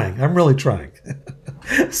 I'm trying. I'm really trying.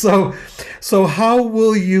 So how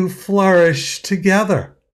will you flourish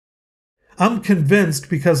together? I'm convinced,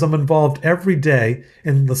 because I'm involved every day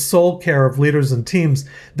in the soul care of leaders and teams,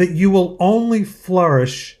 that you will only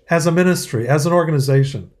flourish as a ministry, as an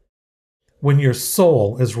organization, when your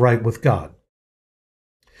soul is right with God.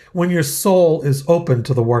 When your soul is open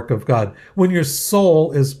to the work of God. When your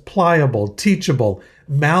soul is pliable, teachable,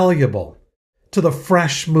 malleable to the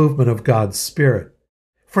fresh movement of God's Spirit.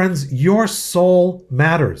 Friends, your soul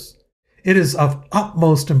matters. It is of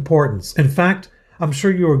utmost importance. In fact, I'm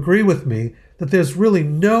sure you agree with me that there's really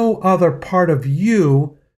no other part of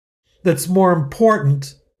you that's more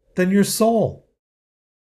important than your soul.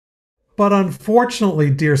 But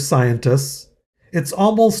unfortunately, dear scientists, it's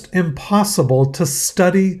almost impossible to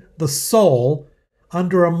study the soul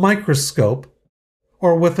under a microscope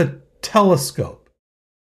or with a telescope.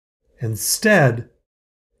 Instead,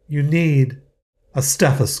 you need a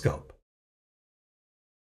stethoscope.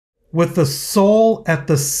 With the soul at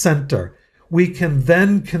the center, we can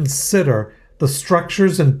then consider the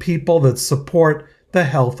structures and people that support the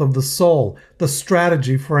health of the soul, the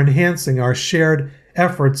strategy for enhancing our shared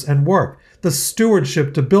efforts and work, the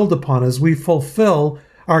stewardship to build upon as we fulfill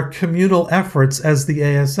our communal efforts as the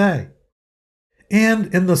ASA,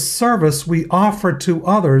 and in the service we offer to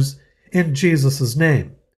others in Jesus'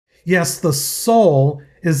 name. Yes, the soul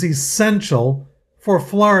is essential for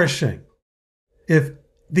flourishing if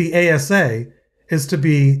the ASA is to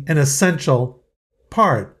be an essential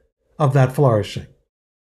part of that flourishing.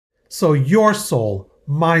 So your soul,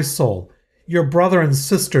 my soul, your brother and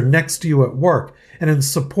sister next to you at work and in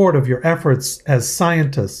support of your efforts as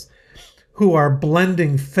scientists who are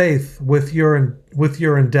blending faith with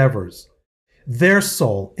your endeavors, their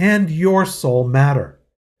soul and your soul matter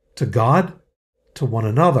to God, to one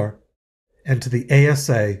another, and to the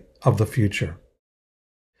ASA of the future.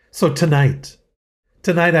 So tonight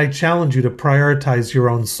I challenge you to prioritize your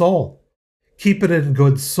own soul. Keep it in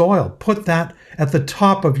good soil. Put that at the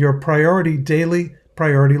top of your daily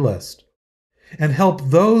priority list. And help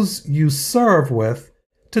those you serve with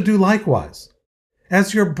to do likewise,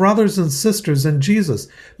 as your brothers and sisters in Jesus,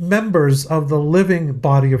 members of the living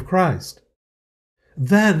body of Christ.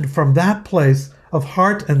 Then, from that place of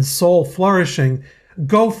heart and soul flourishing,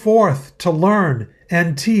 go forth to learn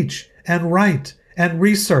and teach and write and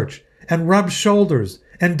research and rub shoulders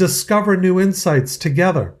and discover new insights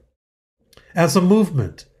together as a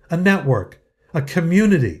movement, a network, a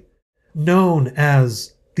community known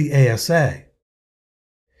as the ASA.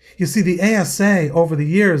 You see, the ASA over the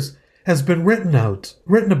years has been written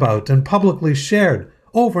about, and publicly shared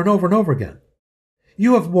over and over and over again.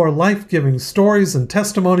 You have more life-giving stories and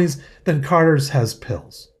testimonies than Carter's has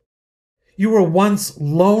pills. You were once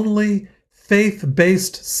lonely,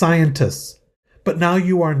 faith-based scientists, but now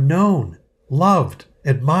you are known, loved,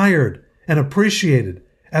 admired, and appreciated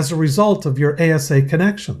as a result of your ASA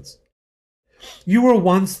connections. You were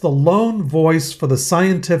once the lone voice for the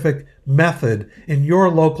scientific method in your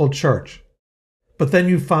local church, but then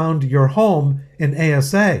you found your home in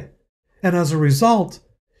ASA, and as a result,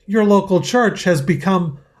 your local church has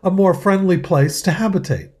become a more friendly place to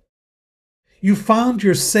habitate. You found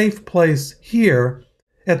your safe place here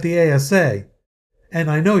at the ASA,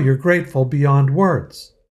 and I know you're grateful beyond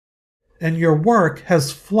words. And your work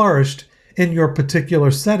has flourished in your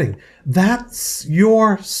particular setting. That's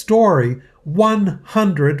your story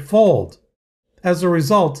 100-fold as a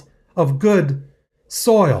result of good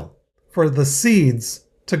soil for the seeds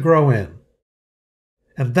to grow in.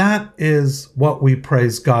 And that is what we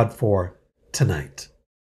praise God for tonight.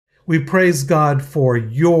 We praise God for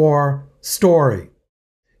your story.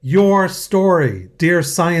 Your story, dear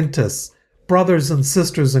scientists, brothers and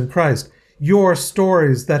sisters in Christ, your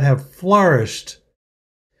stories that have flourished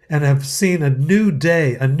and have seen a new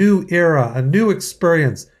day, a new era, a new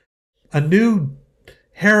experience, a new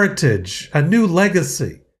heritage, a new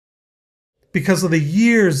legacy, because of the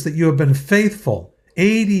years that you have been faithful,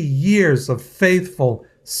 80 years of faithful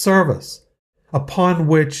service, upon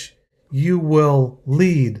which you will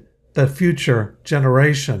lead the future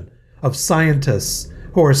generation of scientists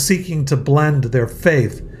who are seeking to blend their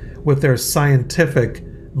faith with their scientific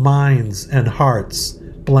minds and hearts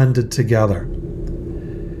blended together.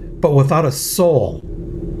 But without a soul,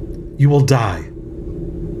 you will die.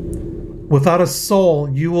 Without a soul,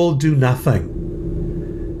 you will do nothing,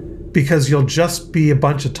 because you'll just be a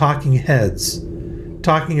bunch of talking heads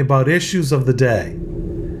talking about issues of the day,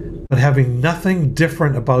 but having nothing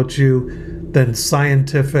different about you than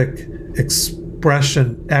scientific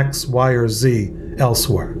expression X, Y, or Z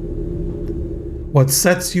elsewhere. What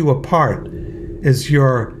sets you apart is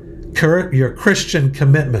your Christian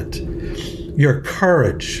commitment, your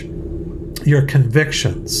courage, your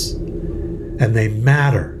convictions, and they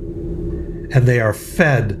matter, and they are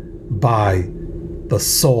fed by the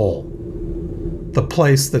soul, the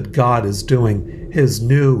place that God is doing His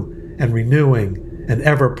new and renewing and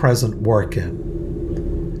ever-present work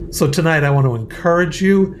in. So tonight I want to encourage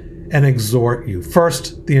you and exhort you.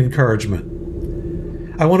 First, the encouragement.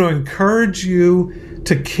 I want to encourage you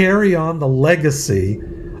to carry on the legacy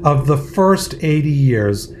of the first 80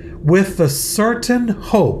 years with the certain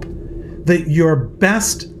hope that your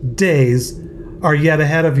best days are yet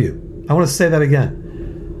ahead of you. I want to say that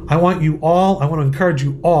again. I want to encourage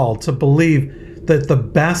you all to believe that the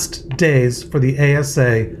best days for the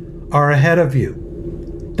ASA are ahead of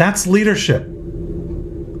you. That's leadership.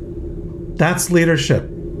 That's leadership.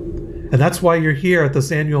 And that's why you're here at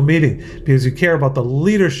this annual meeting, because you care about the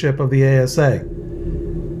leadership of the ASA.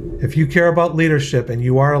 If you care about leadership and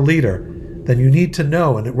you are a leader, then you need to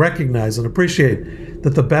know and recognize and appreciate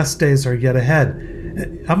that the best days are yet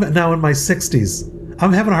ahead. I'm now in my 60s.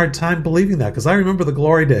 I'm having a hard time believing that, because I remember the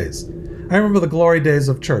glory days. I remember the glory days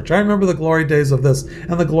of church. I remember the glory days of this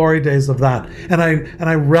and the glory days of that. And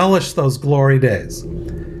I relish those glory days.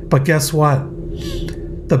 But guess what?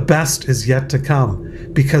 The best is yet to come,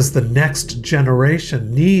 because the next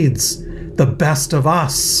generation needs the best of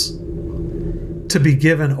us to be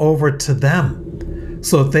given over to them,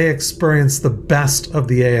 so that they experience the best of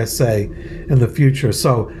the ASA in the future.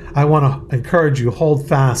 So I want to encourage you, hold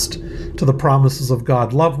fast to the promises of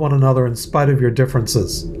God. Love one another in spite of your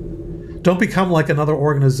differences. Don't become like another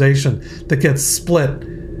organization that gets split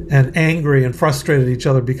and angry and frustrated at each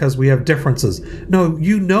other because we have differences. No,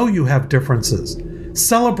 you know you have differences.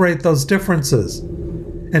 Celebrate those differences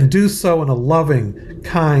and do so in a loving,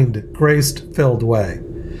 kind, grace-filled way.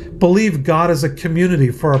 Believe God as a community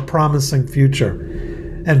for a promising future.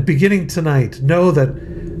 And beginning tonight, know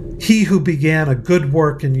that He who began a good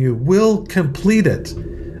work in you will complete it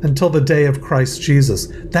until the day of Christ Jesus.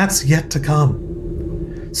 That's yet to come.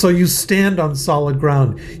 So you stand on solid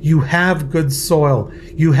ground. You have good soil.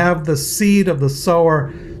 You have the seed of the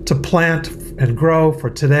sower to plant and grow for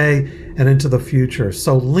today and into the future.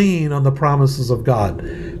 So lean on the promises of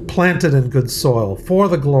God, planted in good soil for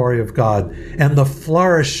the glory of God and the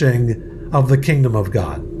flourishing of the kingdom of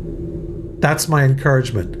God. That's my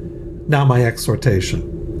encouragement, now my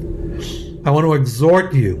exhortation. I want to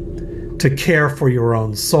exhort you to care for your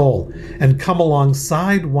own soul and come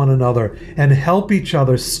alongside one another and help each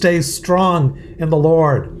other stay strong in the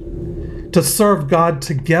Lord, to serve God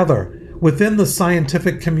together within the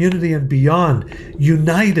scientific community and beyond,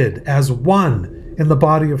 united as one in the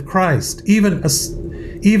body of Christ, even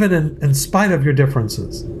in spite of your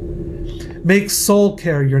differences. Make soul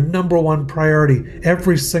care your number one priority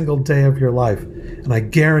every single day of your life. And I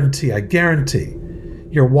guarantee,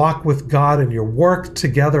 your walk with God and your work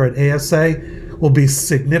together at ASA will be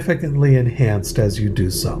significantly enhanced as you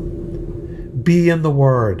do so. Be in the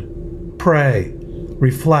Word, pray,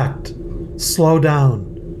 reflect, slow down,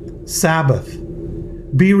 Sabbath,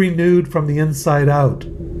 be renewed from the inside out.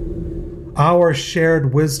 Our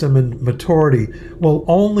shared wisdom and maturity will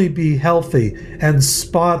only be healthy and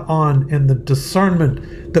spot on in the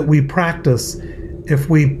discernment that we practice if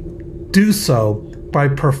we do so by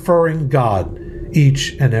preferring God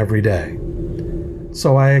each and every day.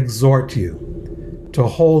 So I exhort you to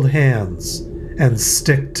hold hands and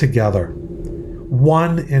stick together,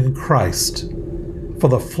 one in Christ, for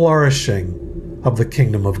the flourishing of the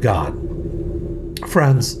kingdom of God.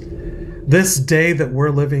 Friends, this day that we're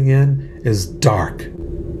living in is dark,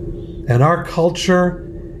 and our culture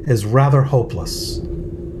is rather hopeless.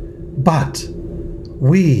 But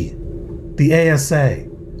we, the ASA,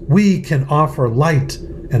 we can offer light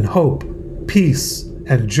and hope, peace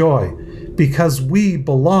and joy, because we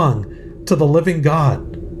belong to the living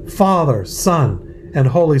God, Father, Son, and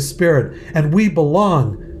Holy Spirit, and we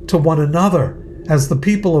belong to one another as the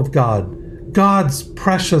people of God, God's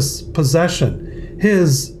precious possession,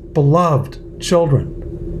 His beloved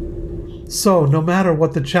children. So, no matter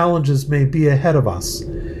what the challenges may be ahead of us,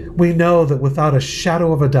 we know that without a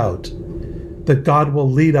shadow of a doubt, that God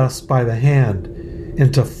will lead us by the hand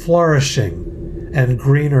into flourishing and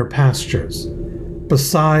greener pastures,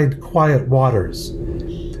 beside quiet waters,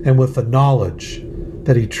 and with the knowledge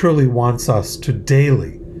that He truly wants us to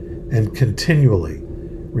daily and continually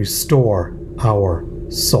restore our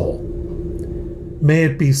soul. May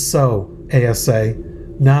it be so, ASA,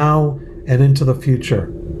 now and into the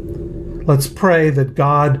future. Let's pray that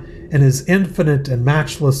God, in His infinite and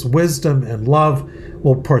matchless wisdom and love,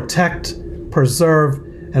 will protect, preserve,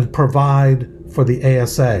 and provide for the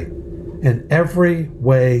ASA in every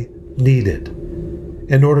way needed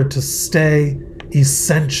in order to stay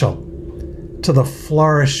essential to the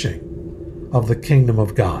flourishing of the kingdom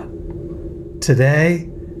of God today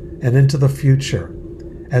and into the future,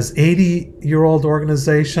 as 80-year-old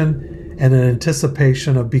organization and in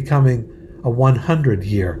anticipation of becoming a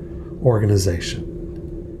 100-year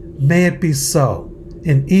organization. May it be so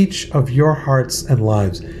in each of your hearts and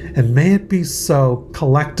lives, and may it be so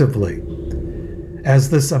collectively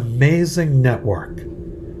as this amazing network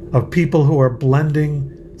of people who are blending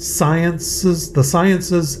the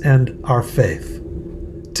sciences and our faith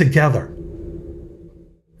together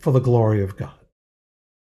for the glory of God.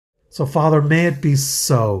 So, Father, may it be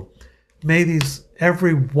so. May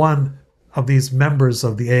every one of these members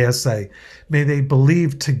of the ASA, may they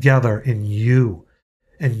believe together in you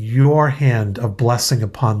and your hand of blessing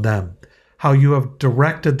upon them, how you have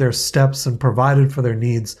directed their steps and provided for their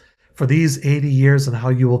needs for these 80 years, and how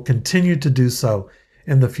you will continue to do so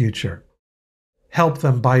in the future. Help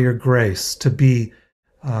them by your grace to be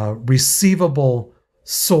receivable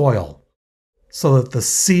soil, so that the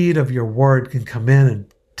seed of your word can come in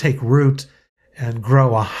and take root and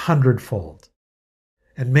grow 100-fold.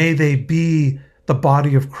 And may they be the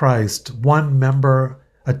body of Christ, one member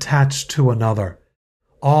attached to another,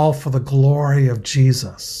 all for the glory of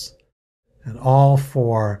Jesus and all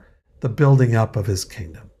for the building up of His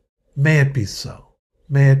kingdom. May it be so.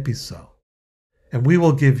 May it be so. and we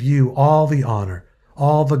will give you all the honor,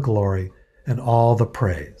 all the glory, and all the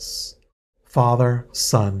praise. Father,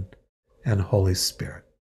 Son, and Holy Spirit.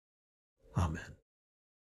 Amen.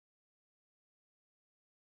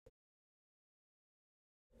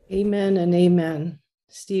 Amen and amen.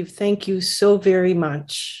 Steve, thank you so very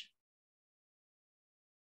much.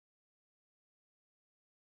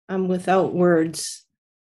 I'm without words.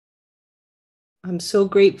 I'm so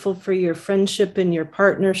grateful for your friendship and your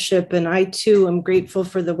partnership, and I too am grateful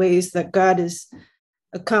for the ways that God is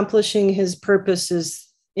accomplishing his purposes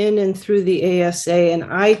in and through the ASA, and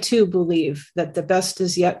I too believe that the best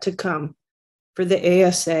is yet to come for the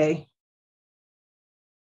ASA.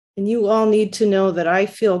 And you all need to know that I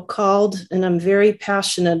feel called and I'm very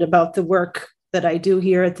passionate about the work that I do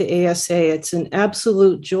here at the ASA. It's an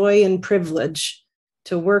absolute joy and privilege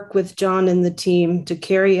to work with John and the team to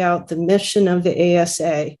carry out the mission of the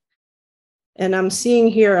ASA. And I'm seeing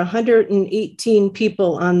here 118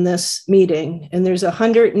 people on this meeting, and there's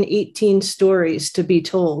 118 stories to be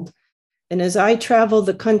told. And as I travel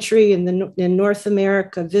the country in North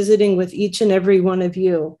America, visiting with each and every one of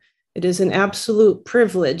you, it is an absolute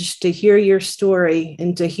privilege to hear your story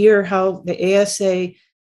and to hear how the ASA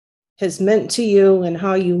has meant to you and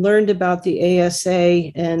how you learned about the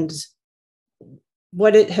ASA and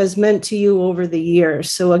what it has meant to you over the years.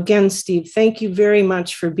 So again, Steve, thank you very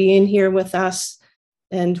much for being here with us.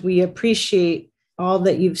 And we appreciate all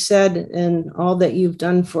that you've said and all that you've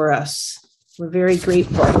done for us. We're very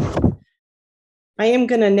grateful. I am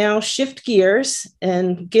going to now shift gears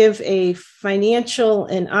and give a financial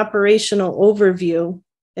and operational overview.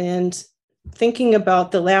 And thinking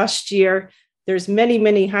about the last year, there's many,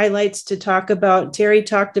 many highlights to talk about. Terry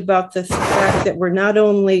talked about the fact that we're not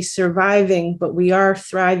only surviving, but we are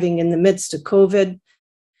thriving in the midst of COVID.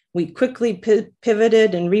 We quickly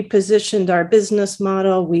pivoted and repositioned our business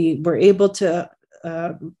model. We were able to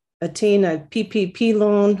attain a PPP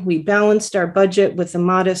loan. We balanced our budget with a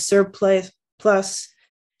modest surplus.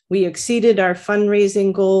 We exceeded our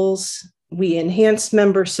fundraising goals. We enhanced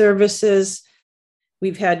member services.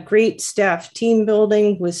 We've had great staff team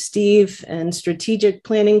building with Steve and strategic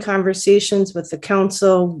planning conversations with the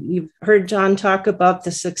council. You've heard John talk about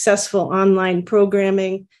the successful online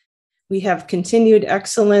programming. We have continued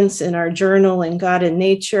excellence in our journal and God and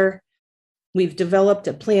Nature. We've developed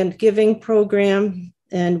a planned giving program,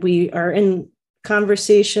 and we are in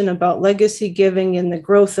conversation about legacy giving and the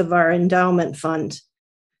growth of our endowment fund.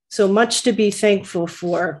 So much to be thankful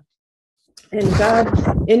for. And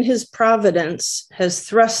God, in his providence, has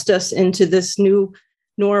thrust us into this new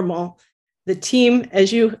normal. The team,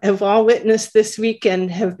 as you have all witnessed this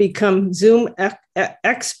weekend, have become Zoom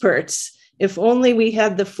experts. If only we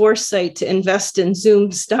had the foresight to invest in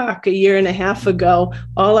Zoom stock a year and a half ago,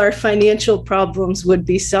 all our financial problems would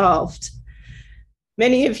be solved.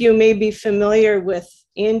 Many of you may be familiar with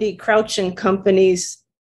Andy Crouch and Company's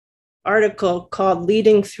article called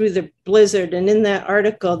Leading Through the Blizzard. And in that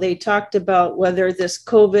article, they talked about whether this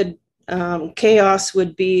COVID chaos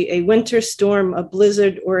would be a winter storm, a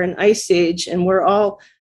blizzard, or an ice age. And we're all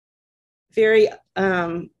very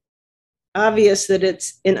obvious that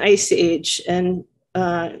it's an ice age. And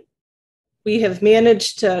we have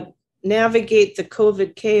managed to navigate the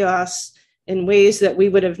COVID chaos in ways that we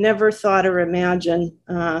would have never thought or imagined.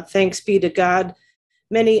 Thanks be to God.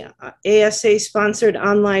 Many ASA-sponsored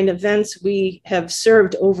online events. We have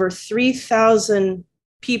served over 3,000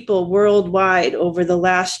 people worldwide over the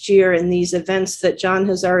last year in these events that John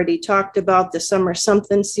has already talked about, the Summer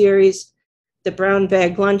Something series, the brown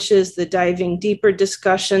bag lunches, the diving deeper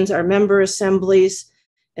discussions, our member assemblies,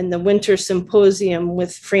 and the winter symposium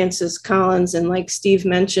with Francis Collins. And like Steve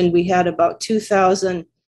mentioned, we had about 2,000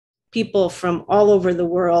 people from all over the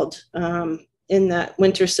world in that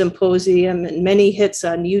winter symposium, and many hits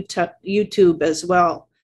on YouTube as well.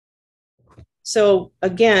 So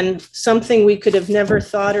again, something we could have never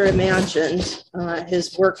thought or imagined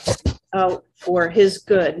has worked out for his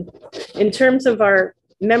good. In terms of our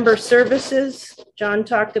member services, John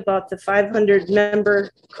talked about the 500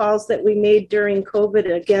 member calls that we made during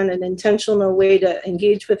COVID. Again, an intentional way to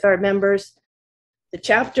engage with our members. The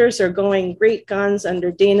chapters are going great guns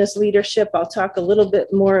under Dana's leadership. I'll talk a little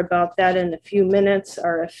bit more about that in a few minutes.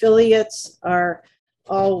 Our affiliates are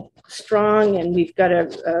all strong, and we've got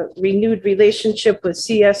a renewed relationship with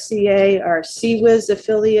CSCA. Our CWIS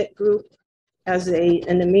affiliate group has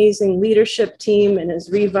an amazing leadership team and is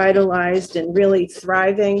revitalized and really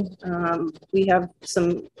thriving. We have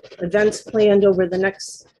some events planned over the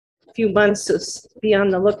next few months, so be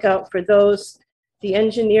on the lookout for those. The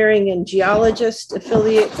engineering and geologist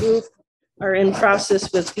affiliate group are in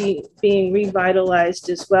process with being revitalized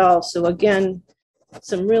as well. So again,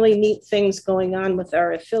 some really neat things going on with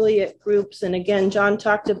our affiliate groups. And again, John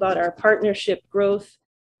talked about our partnership growth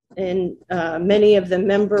in many of the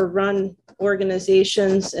member-run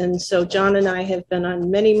organizations. And so John and I have been on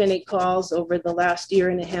many, many calls over the last year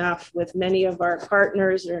and a half with many of our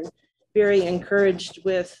partners, and very encouraged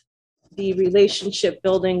with the relationship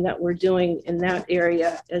building that we're doing in that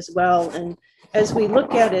area as well. And as we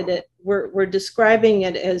look at it, we're describing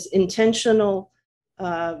it as intentional,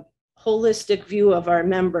 holistic view of our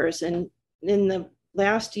members. And in the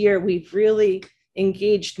last year, we've really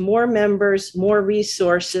engaged more members, more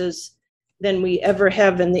resources than we ever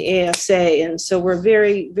have in the ASA. And so we're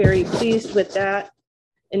very, very pleased with that.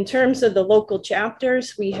 In terms of the local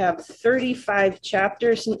chapters, we have 35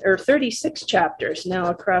 chapters, or 36 chapters now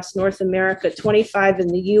across North America, 25 in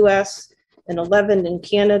the US and 11 in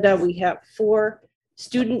Canada. We have 4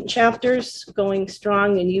 student chapters going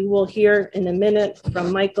strong, and you will hear in a minute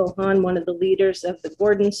from Michael Hahn, one of the leaders of the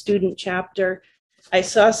Gordon student chapter. I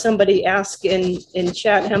saw somebody ask in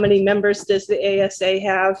chat, how many members does the ASA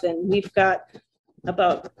have? And we've got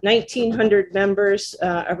about 1,900 members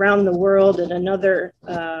around the world, and another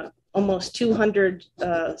almost 200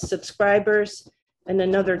 subscribers, and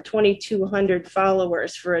another 2,200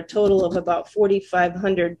 followers, for a total of about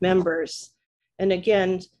 4,500 members. And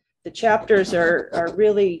again, the chapters are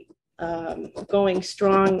really going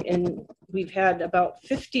strong, and we've had about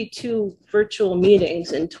 52 virtual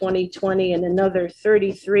meetings in 2020 and another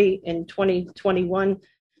 33 in 2021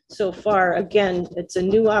 so far. Again, it's a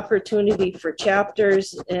new opportunity for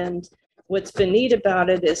chapters, and what's been neat about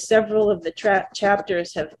it is several of the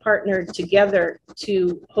chapters have partnered together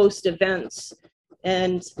to host events.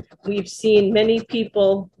 And we've seen many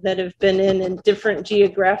people that have been in different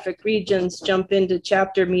geographic regions jump into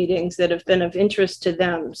chapter meetings that have been of interest to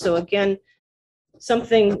them. So again,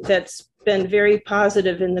 something that's been very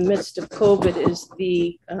positive in the midst of COVID is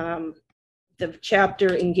the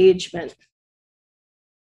chapter engagement.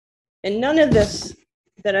 And none of this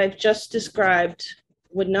that I've just described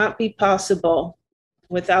would not be possible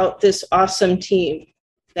without this awesome team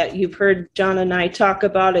that you've heard John and I talk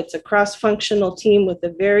about. It's a cross-functional team with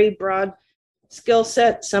a very broad skill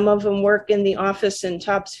set. Some of them work in the office in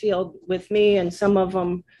Topsfield with me, and some of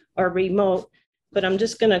them are remote. But I'm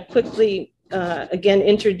just going to quickly, again,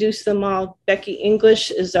 introduce them all. Becky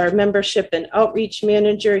English is our membership and outreach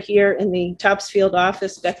manager here in the Topsfield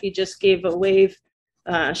office. Becky just gave a wave.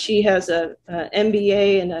 She has an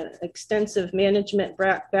MBA and an extensive management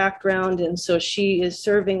background, and so she is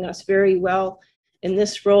serving us very well in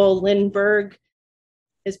this role. Lynn Berg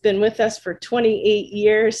has been with us for 28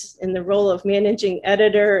 years in the role of managing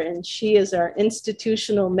editor, and she is our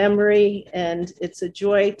institutional memory, and it's a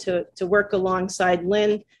joy to work alongside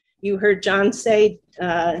Lynn. You heard John say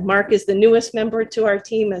Mark is the newest member to our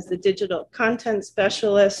team as the digital content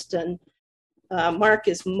specialist, and Mark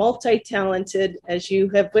is multi-talented, as you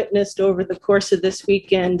have witnessed over the course of this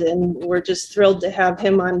weekend, and we're just thrilled to have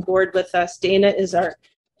him on board with us. Dana is our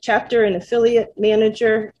chapter and affiliate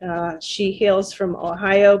manager. She hails from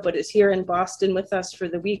Ohio, but is here in Boston with us for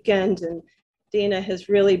the weekend. And Dana has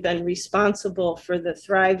really been responsible for the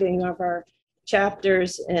thriving of our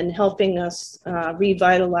chapters and helping us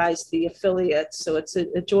revitalize the affiliates. So it's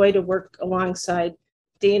a joy to work alongside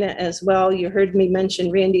Dana as well. You heard me mention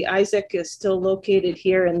Randy Isaac is still located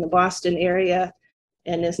here in the Boston area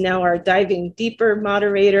and is now our Diving Deeper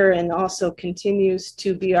moderator, and also continues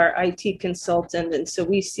to be our IT consultant. And so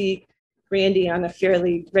we see Randy on a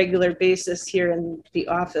fairly regular basis here in the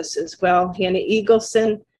office as well. Hannah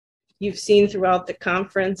Eagleson, you've seen throughout the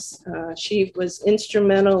conference. She was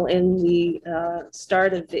instrumental in the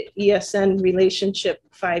start of the ESN relationship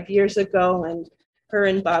 5 years ago, and her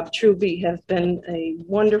and Bob Truby have been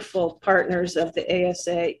wonderful partners of the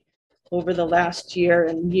ASA over the last year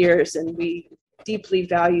and years, and we deeply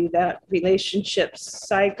value that relationship.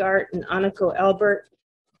 Sygart and Aniko Albert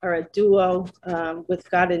are a duo with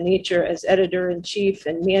God and Nature as editor-in-chief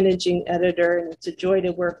and managing editor, and it's a joy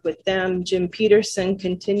to work with them. Jim Peterson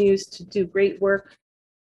continues to do great work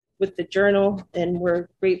with the journal, and we're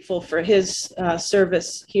grateful for his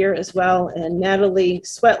service here as well. And Natalie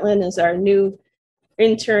Swetlin is our new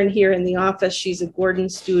intern here in the office. She's a Gordon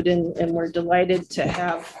student, and we're delighted to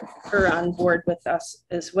have her on board with us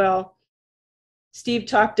as well. Steve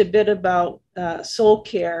talked a bit about soul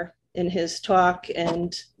care in his talk,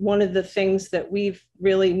 and one of the things that we've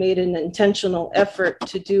really made an intentional effort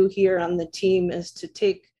to do here on the team is to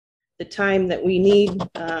take the time that we need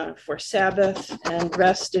for Sabbath and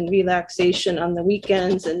rest and relaxation on the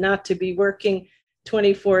weekends, and not to be working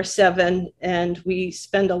 24/7. And we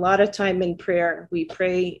spend a lot of time in prayer. We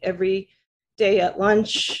pray every day at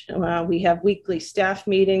lunch. We have weekly staff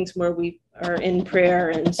meetings where we are in prayer.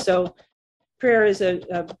 And so prayer is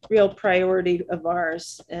a real priority of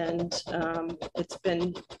ours. And it's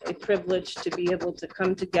been a privilege to be able to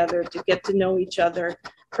come together, to get to know each other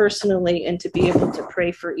personally, and to be able to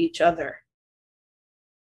pray for each other.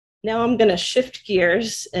 Now I'm going to shift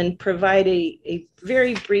gears and provide a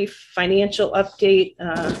very brief financial update.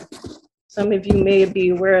 Some of you may be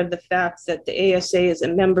aware of the fact that the ASA is a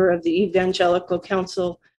member of the Evangelical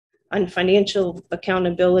Council on Financial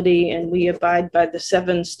Accountability, and we abide by the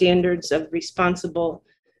 7 standards of responsible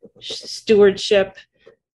stewardship.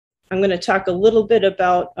 I'm going to talk a little bit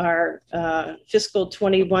about our fiscal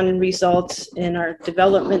 21 results and our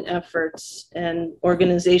development efforts and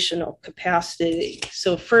organizational capacity.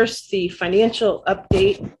 So first, the financial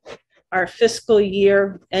update. Our fiscal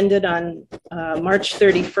year ended on March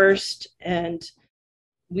 31st, and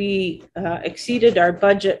we exceeded our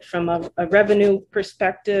budget from a revenue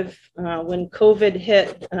perspective. When COVID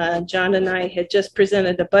hit, John and I had just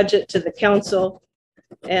presented a budget to the council,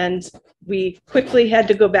 and we quickly had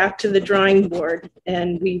to go back to the drawing board,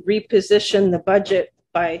 and we repositioned the budget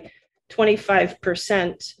by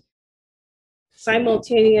 25%.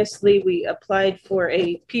 Simultaneously, we applied for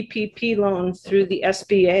a PPP loan through the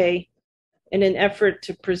SBA in an effort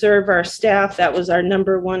to preserve our staff. That was our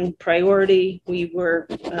 #1 priority. We were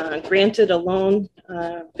granted a loan,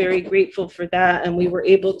 very grateful for that, and we were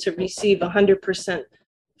able to receive 100%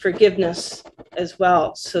 forgiveness as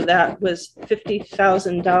well. So that was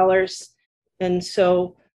 $50,000. And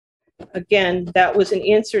so again, that was an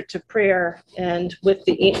answer to prayer. And with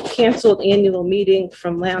the canceled annual meeting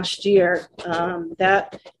from last year,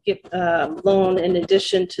 that loan, in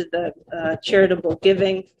addition to the charitable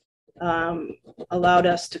giving, allowed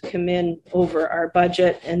us to come in over our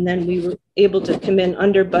budget. And then we were able to come in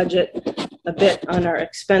under budget a bit on our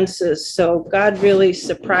expenses. So God really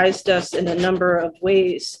surprised us in a number of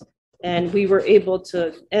ways. And we were able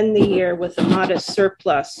to end the year with a modest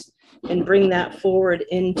surplus and bring that forward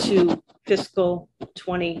into fiscal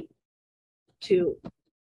 22.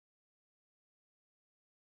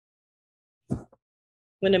 I'm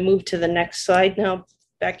going to move to the next slide now,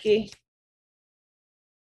 Becky.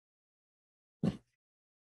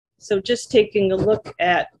 So just taking a look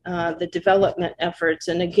at the development efforts.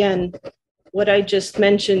 And again, what I just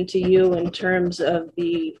mentioned to you in terms of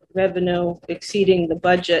the revenue exceeding the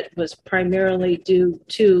budget was primarily due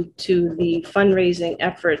to the fundraising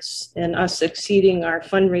efforts and us exceeding our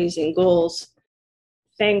fundraising goals,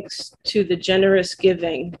 thanks to the generous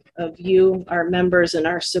giving of you, our members, and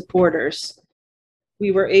our supporters.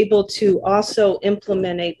 We were able to also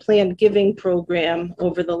implement a planned giving program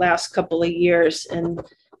over the last couple of years, and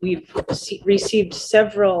we've received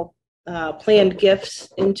several planned gifts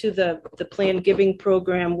into the planned giving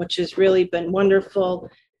program, which has really been wonderful.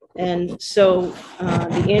 And so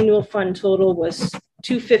the annual fund total was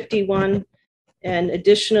 $251. And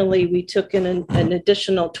additionally, we took in an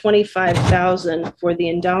additional $25,000 for the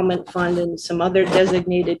endowment fund and some other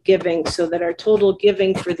designated giving, so that our total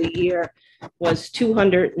giving for the year was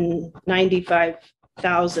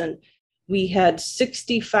 $295,000. We had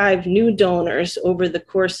 65 new donors over the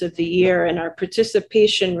course of the year, and our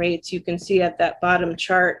participation rates, you can see at that bottom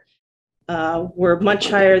chart, were much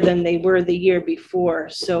higher than they were the year before.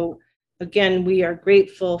 So again, we are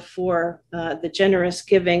grateful for the generous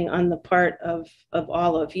giving on the part of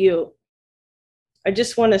all of you. I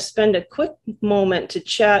just want to spend a quick moment to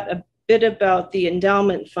chat a bit about the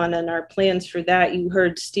endowment fund and our plans for that. You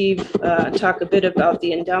heard Steve talk a bit about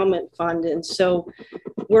the endowment fund. And so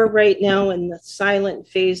we're right now in the silent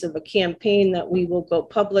phase of a campaign that we will go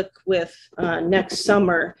public with next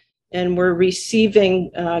summer. And we're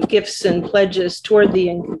receiving gifts and pledges toward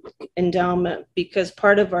the endowment, because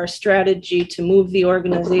part of our strategy to move the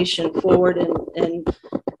organization forward and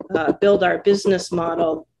build our business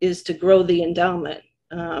model is to grow the endowment,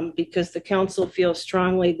 because the council feels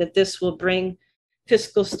strongly that this will bring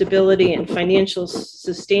fiscal stability and financial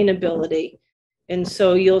sustainability. And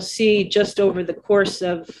so you'll see just over the course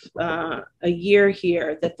of a year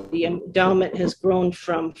here that the endowment has grown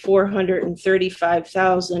from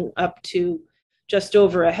 $435,000 up to just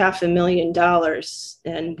over $500,000.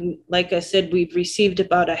 And like I said, we've received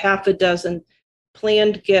about a half a dozen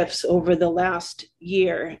planned gifts over the last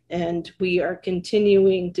year. And we are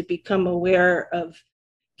continuing to become aware of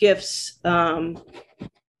gifts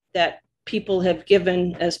that people have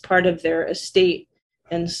given as part of their estate.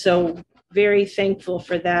 And so very thankful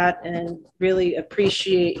for that, and really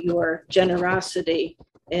appreciate your generosity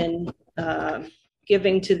in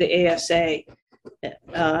giving to the ASA.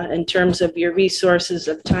 in terms of your resources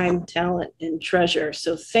of time, talent, and treasure.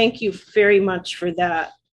 So thank you very much for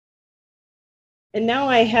that. And now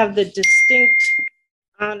I have the distinct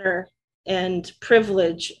honor and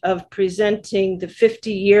privilege of presenting the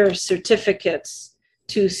 50-year certificates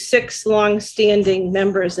to 6 longstanding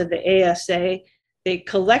members of the ASA. They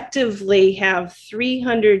collectively have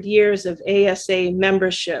 300 years of ASA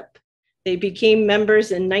membership. They became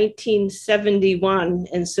members in 1971,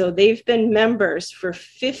 and so they've been members for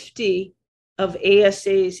 50 of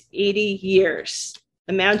ASA's 80 years.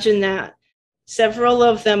 Imagine that. Several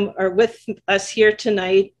of them are with us here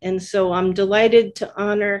tonight, and so I'm delighted to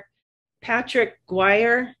honor Patrick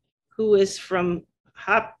Guire, who is from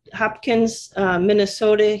Hopkins,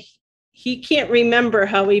 Minnesota. He can't remember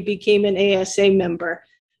how he became an ASA member,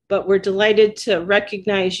 but we're delighted to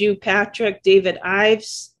recognize you, Patrick. David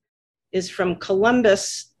Ives is from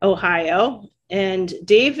Columbus, Ohio, and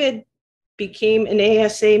David became an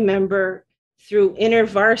ASA member through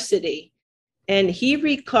InterVarsity. And he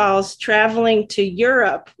recalls traveling to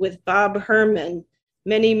Europe with Bob Herman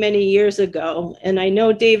many, many years ago. And I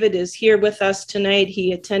know David is here with us tonight.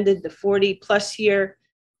 He attended the 40-plus year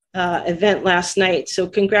event last night. So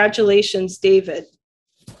congratulations, David.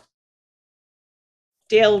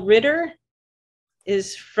 Dale Ritter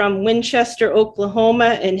is from Winchester,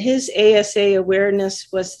 Oklahoma, and his ASA awareness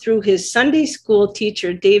was through his Sunday school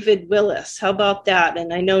teacher, David Willis. How about that?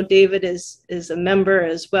 And I know David is a member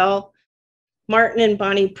as well. Martin and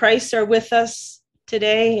Bonnie Price are with us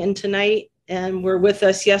today and tonight, and were with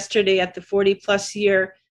us yesterday at the 40-plus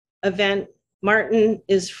year event. Martin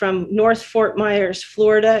is from North Fort Myers,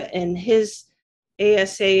 Florida, and his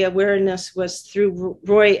ASA awareness was through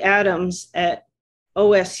Roy Adams at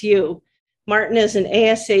OSU. Martin is an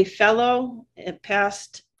ASA fellow, a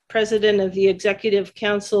past president of the executive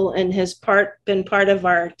council, and has been part of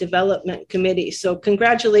our development committee. So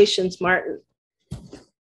congratulations, Martin.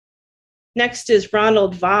 Next is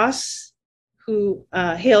Ronald Voss, who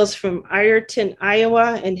hails from Ironton,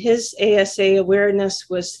 Iowa, and his ASA awareness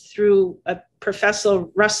was through Professor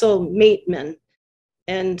Russell Mateman.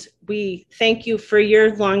 And we thank you for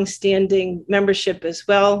your longstanding membership as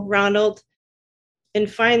well, Ronald. And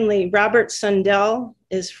finally, Robert Sundell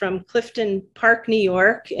is from Clifton Park, New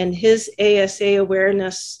York, and his ASA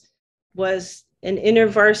awareness was an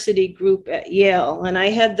InterVarsity group at Yale. And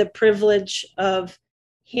I had the privilege of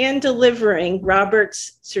hand delivering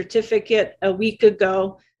Robert's certificate a week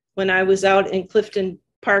ago when I was out in Clifton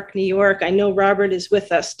Park, New York. I know Robert is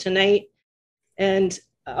with us tonight. And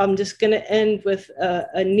I'm just going to end with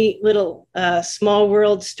a neat little small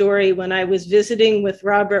world story. When I was visiting with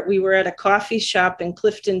Robert, we were at a coffee shop in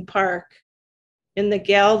Clifton Park, and the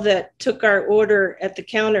gal that took our order at the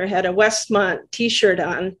counter had a Westmont t-shirt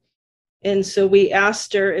on. And so we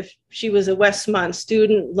asked her if she was a Westmont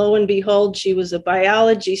student. Lo and behold, she was a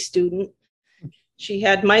biology student. She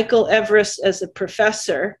had Michael Everest as a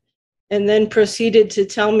professor, and then proceeded to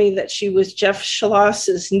tell me that she was Jeff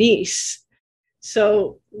Schloss's niece.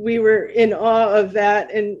 So we were in awe of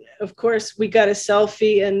that. And of course, we got a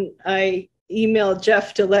selfie, and I emailed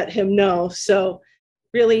Jeff to let him know. So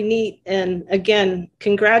really neat. And again,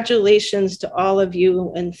 congratulations to all of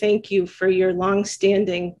you, and thank you for your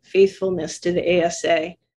longstanding faithfulness to the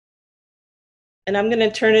ASA. And I'm going to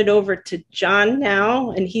turn it over to John now,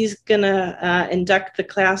 and he's going to induct the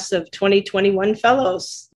class of 2021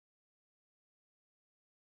 fellows.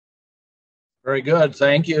 Very good.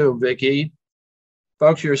 Thank you, Vicki.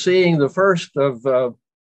 Folks, you're seeing the first of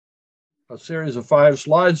a series of 5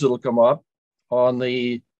 slides that will come up on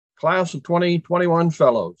the class of 2021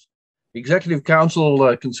 fellows. The Executive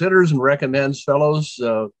Council considers and recommends fellows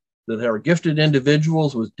that are gifted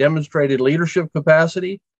individuals with demonstrated leadership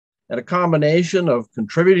capacity and a combination of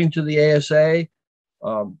contributing to the ASA,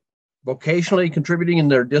 vocationally contributing in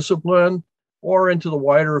their discipline, or into the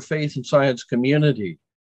wider faith and science community.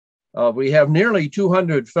 We have nearly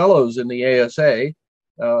 200 fellows in the ASA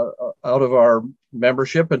out of our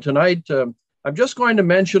membership, and tonight I'm just going to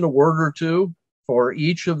mention a word or two for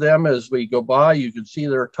each of them as we go by. You can see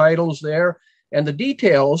their titles there, and the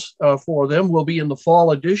details for them will be in the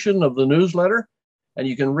fall edition of the newsletter, and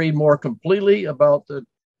you can read more completely about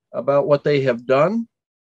what they have done.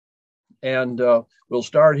 And we'll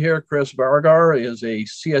start here. Chris Bargar is a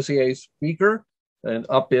CSEA speaker and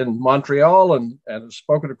up in Montreal and has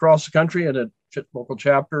spoken across the country and at local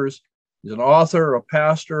chapters. He's an author, a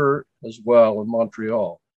pastor as well in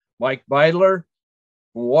Montreal. Mike Beidler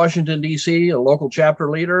from Washington, D.C., a local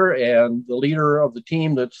chapter leader and the leader of the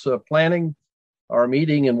team that's planning our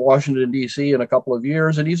meeting in Washington, D.C. in a couple of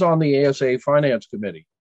years, and he's on the ASA Finance Committee.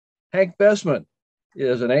 Hank Bessman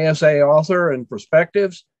is an ASA author and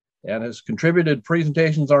perspectives and has contributed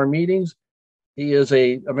presentations on our meetings. He is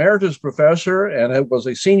an emeritus professor and was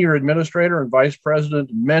a senior administrator and vice president,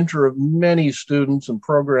 mentor of many students and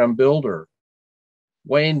program builder.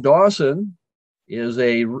 Wayne Dawson is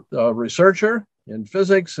a researcher in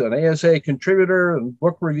physics, an ASA contributor, and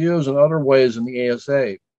book reviews and other ways in the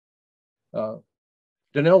ASA.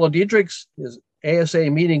 Danila Diedrichs is ASA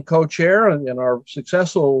meeting co-chair in our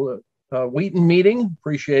successful Wheaton meeting.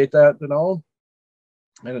 Appreciate that, Danila.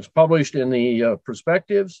 And it's published in the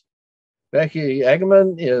Perspectives. Vicki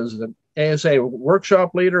Eggman is an ASA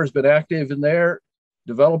workshop leader, has been active in there,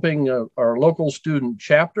 developing our local student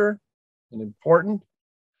chapter, and important.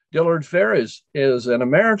 Dillard Ferris is an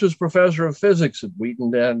emeritus professor of physics at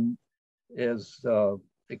Wheaton and is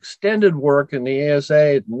extended work in the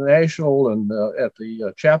ASA at the national and at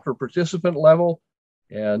the chapter participant level,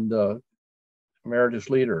 and emeritus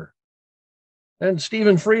leader. And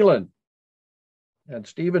Stephen Freeland. And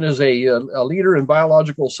Stephen is a leader in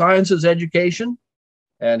biological sciences education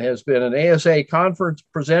and has been an ASA conference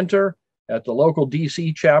presenter at the local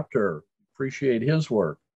DC chapter. Appreciate his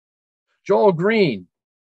work. Joel Green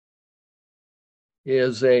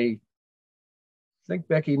is I think,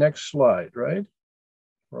 Becky, next slide, right?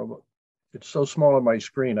 It's so small on my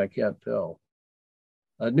screen, I can't tell.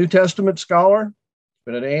 A New Testament scholar,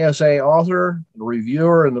 been an ASA author, a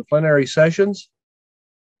reviewer in the plenary sessions.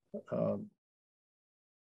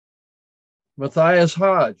 Matthias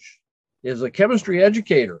Hodge is a chemistry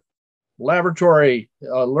educator, laboratory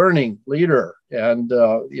learning leader, and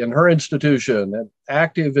in her institution, and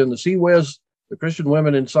active in the CWIS, the Christian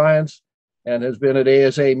Women in Science, and has been at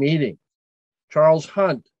ASA meetings. Charles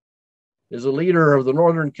Hunt is a leader of the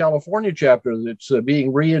Northern California chapter that's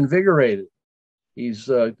being reinvigorated. He's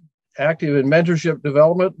active in mentorship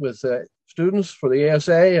development with students for the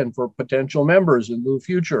ASA and for potential members in the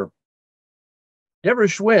future. Deborah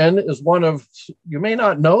Schwinn is one of, you may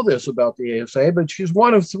not know this about the ASA, but she's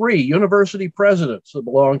one of 3 university presidents that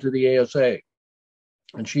belong to the ASA.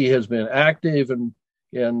 And she has been active in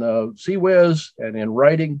CWIS and in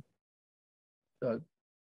writing.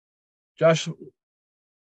 Josh,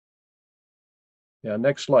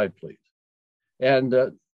 next slide, please. And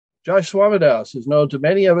Josh Swamidas is known to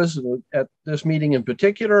many of us at this meeting in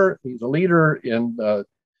particular. He's a leader in the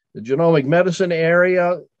genomic medicine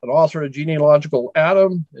area, an author of Genealogical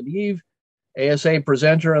Adam and Eve, ASA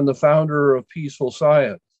presenter and the founder of Peaceful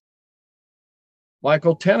Science.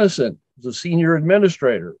 Michael Tennyson is a senior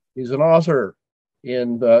administrator. He's an author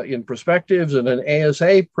in Perspectives and an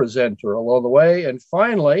ASA presenter along the way. And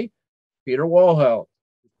finally, Peter Walhout,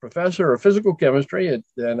 professor of physical chemistry at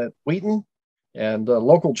Wheaton and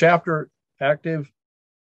local chapter active.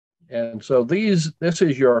 And so this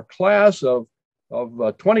is your class of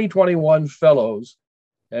 2021 fellows,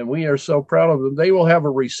 and we are so proud of them. They will have a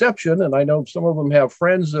reception, and I know some of them have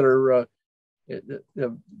friends that are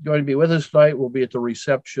going to be with us tonight. Will be at the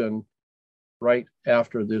reception right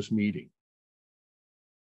after this meeting.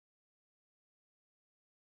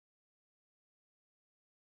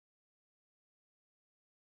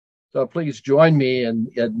 So please join me in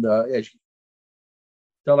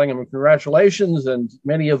telling them congratulations, and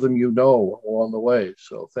many of them you know along the way.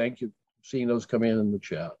 So thank you. Seeing those come in the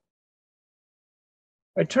chat.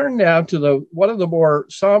 I turn now to one of the more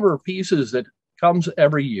somber pieces that comes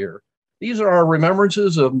every year. These are our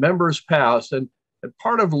remembrances of members past, and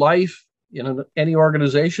part of life in any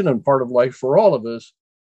organization and part of life for all of us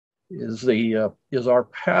is our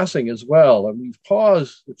passing as well. And we've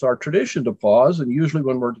paused. It's our tradition to pause, and usually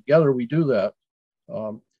when we're together, we do that.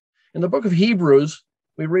 In the book of Hebrews,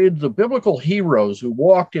 we read the biblical heroes who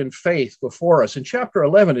walked in faith before us. In chapter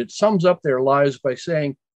 11, it sums up their lives by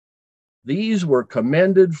saying, "These were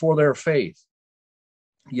commended for their faith,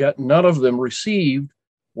 yet none of them received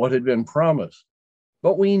what had been promised.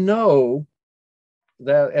 But we know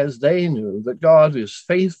that as they knew, that God is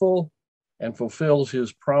faithful and fulfills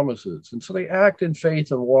his promises." And so they act in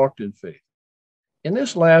faith and walked in faith. In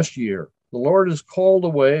this last year, the Lord has called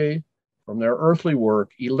away from their earthly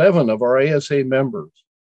work 11 of our ASA members.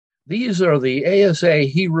 These are the ASA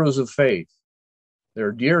heroes of faith.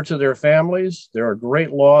 They're dear to their families. They're a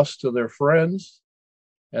great loss to their friends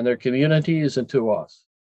and their communities and to us.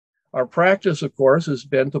 Our practice, of course, has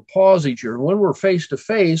been to pause each year. When we're face to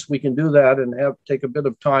face, we can do that and take a bit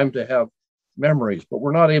of time to have memories, but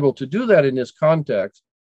we're not able to do that in this context.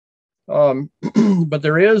 But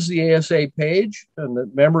there is the ASA page and the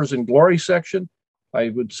Members in Glory section. I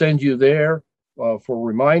would send you there for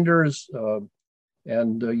reminders.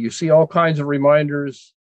 And you see all kinds of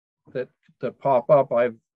reminders that pop up.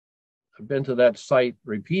 I've been to that site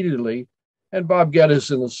repeatedly, And Bob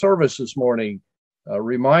Geddes in the service this morning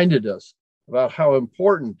reminded us about how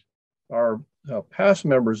important our past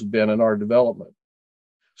members have been in our development.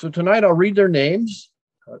 So tonight I'll read their names,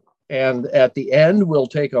 and at the end we'll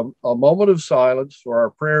take a moment of silence for our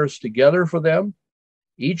prayers together for them.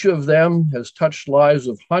 Each of them has touched lives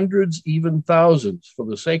of hundreds, even thousands, for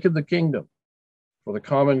the sake of the kingdom, for the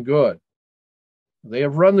common good. They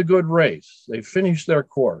have run the good race. They've finished their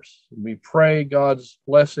course. And we pray God's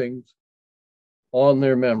blessings on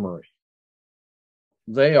their memory.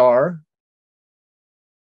 They are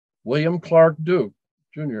William Clark Duke,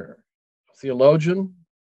 Jr., theologian,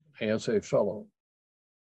 ASA fellow.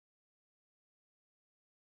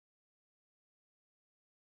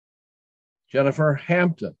 Jennifer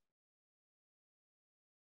Hampton,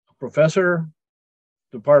 a professor,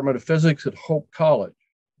 Department of Physics at Hope College.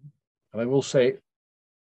 And I will say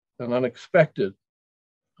an unexpected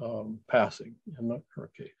passing in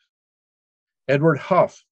her case. Edward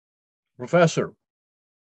Huff, professor,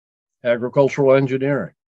 agricultural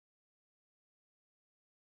engineering.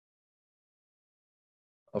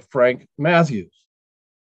 Frank Matthews.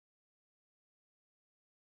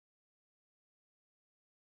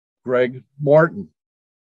 Greg Morton.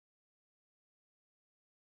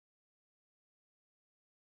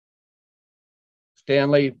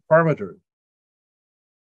 Stanley Parmenter.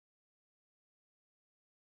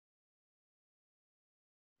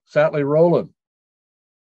 Satley Rowland.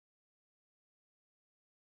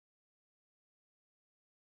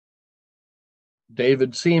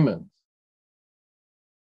 David Seaman.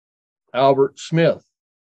 Albert Smith.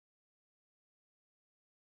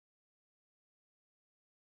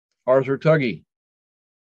 Arthur Tuggy,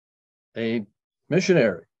 a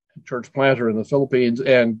missionary, church planter in the Philippines,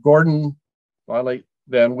 and Gordon Van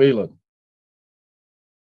Wielen,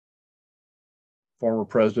 former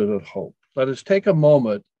president of Hope. Let us take a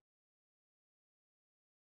moment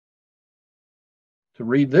to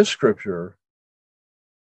read this scripture,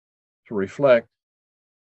 to reflect,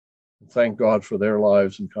 and thank God for their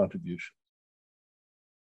lives and contributions.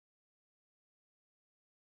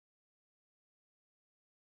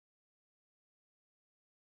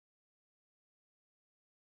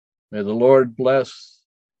 May the Lord bless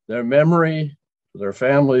their memory, to their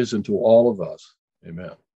families, and to all of us.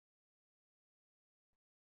 Amen.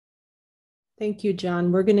 Thank you,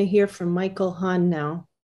 John. We're going to hear from Michael Hahn now.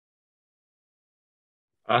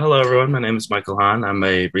 Hello, everyone. My name is Michael Hahn. I'm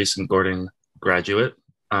a recent Gordon graduate,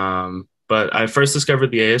 but I first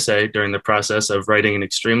discovered the ASA during the process of writing an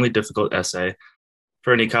extremely difficult essay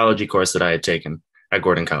for an ecology course that I had taken at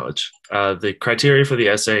Gordon College. The criteria for the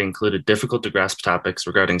essay included difficult to grasp topics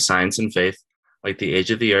regarding science and faith, like the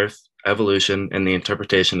age of the earth, evolution, and the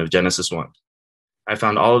interpretation of Genesis 1. I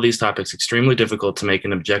found all of these topics extremely difficult to make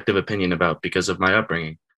an objective opinion about because of my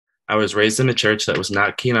upbringing. I was raised in a church that was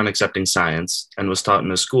not keen on accepting science and was taught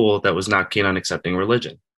in a school that was not keen on accepting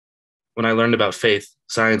religion. When I learned about faith,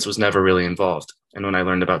 science was never really involved. And when I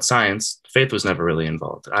learned about science, faith was never really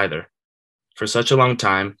involved either. For such a long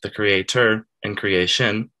time, the creator and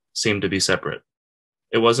creation seemed to be separate.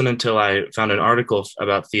 It wasn't until I found an article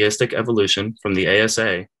about theistic evolution from the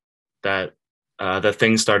ASA that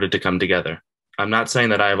things started to come together. I'm not saying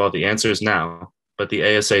that I have all the answers now, but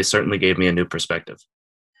the ASA certainly gave me a new perspective.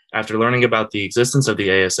 After learning about the existence of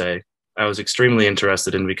the ASA, I was extremely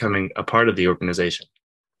interested in becoming a part of the organization.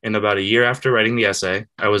 In about a year after writing the essay,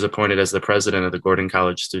 I was appointed as the president of the Gordon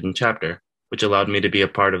College student chapter, which allowed me to be a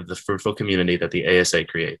part of the fruitful community that the ASA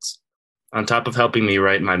creates. On top of helping me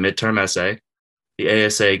write my midterm essay, the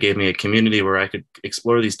ASA gave me a community where I could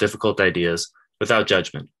explore these difficult ideas without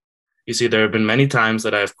judgment. You see, there have been many times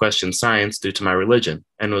that I have questioned science due to my religion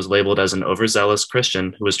and was labeled as an overzealous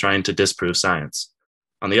Christian who was trying to disprove science.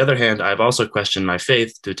 On the other hand, I have also questioned my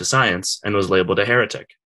faith due to science and was labeled a heretic.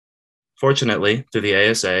 Fortunately, through the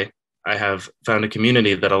ASA, I have found a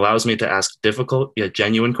community that allows me to ask difficult yet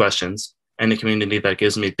genuine questions and a community that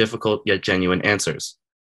gives me difficult yet genuine answers.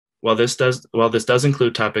 While this does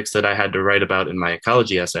include topics that I had to write about in my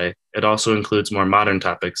ecology essay, it also includes more modern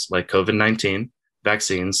topics like COVID-19,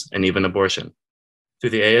 vaccines, and even abortion.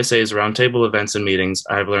 Through the ASA's roundtable events and meetings,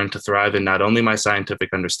 I have learned to thrive in not only my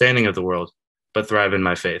scientific understanding of the world, but thrive in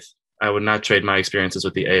my faith. I would not trade my experiences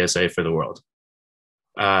with the ASA for the world.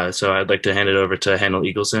 So I'd like to hand it over to Hannah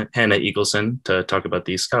Eagleson to talk about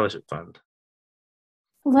the scholarship fund.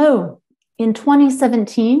 Hello. In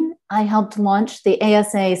 2017, I helped launch the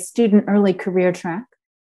ASA Student Early Career Track,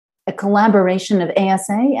 a collaboration of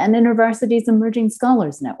ASA and InterVarsity's Emerging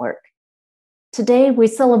Scholars Network. Today, we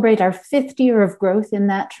celebrate our 5th year of growth in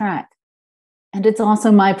that track. And it's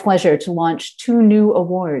also my pleasure to launch 2 new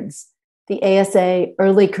awards, the ASA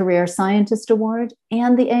Early Career Scientist Award,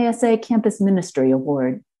 and the ASA Campus Ministry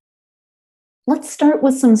Award. Let's start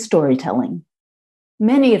with some storytelling.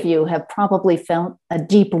 Many of you have probably felt a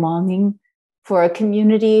deep longing for a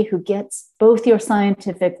community who gets both your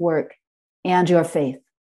scientific work and your faith.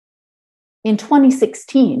 In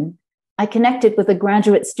 2016, I connected with a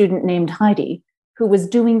graduate student named Heidi, who was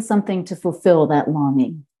doing something to fulfill that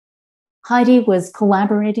longing. Heidi was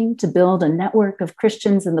collaborating to build a network of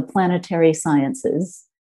Christians in the planetary sciences.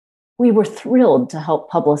 We were thrilled to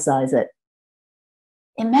help publicize it.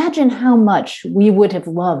 Imagine how much we would have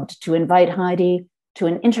loved to invite Heidi to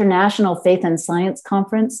an international faith and science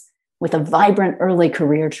conference with a vibrant early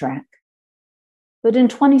career track. But in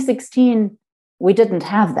 2016, we didn't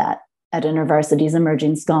have that at InterVarsity's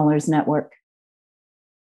Emerging Scholars Network.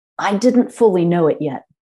 I didn't fully know it yet,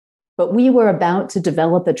 but we were about to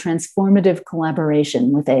develop a transformative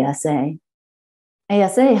collaboration with ASA.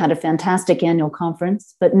 ASA had a fantastic annual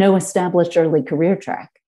conference, but no established early career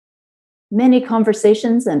track. Many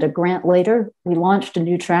conversations and a grant later, we launched a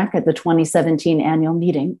new track at the 2017 annual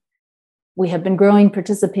meeting. We have been growing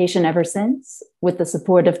participation ever since, with the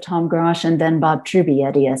support of Tom Grosh and then Bob Truby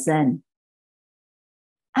at ESN.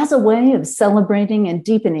 As a way of celebrating and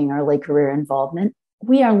deepening early career involvement,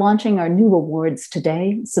 we are launching our new awards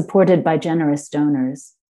today, supported by generous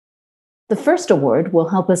donors. The first award will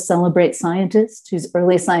help us celebrate scientists whose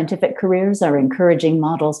early scientific careers are encouraging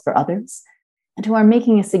models for others, and who are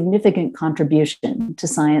making a significant contribution to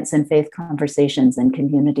science and faith conversations and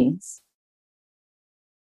communities.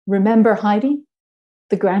 Remember Heidi,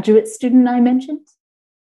 the graduate student I mentioned?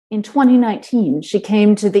 In 2019, she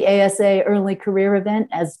came to the ASA Early Career event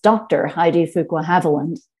as Dr. Heidi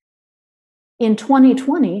Fuqua-Haviland. In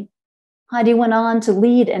 2020, Heidi went on to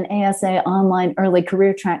lead an ASA online early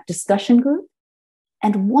career track discussion group,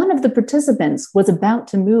 and one of the participants was about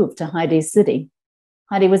to move to Heidi's city.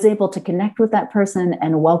 Heidi was able to connect with that person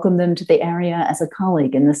and welcome them to the area as a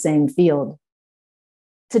colleague in the same field.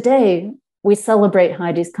 Today, we celebrate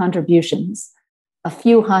Heidi's contributions. A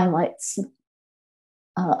few highlights.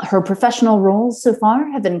 Her professional roles so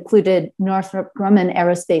far have included Northrop Grumman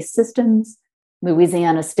Aerospace Systems,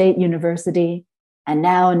 Louisiana State University, and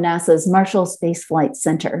now NASA's Marshall Space Flight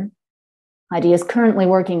Center. Heidi is currently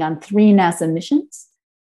working on 3 NASA missions,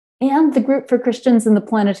 and the Group for Christians in the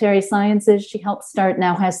Planetary Sciences she helped start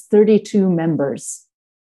now has 32 members.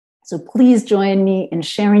 So please join me in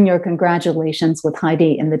sharing your congratulations with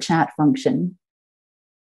Heidi in the chat function.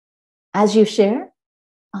 As you share,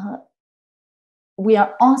 we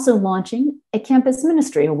are also launching a Campus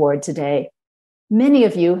Ministry Award today. Many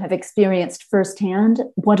of you have experienced firsthand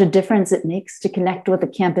what a difference it makes to connect with a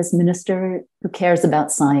campus minister who cares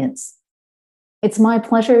about science. It's my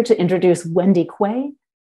pleasure to introduce Wendy Quay,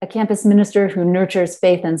 a campus minister who nurtures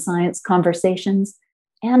faith and science conversations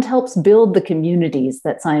and helps build the communities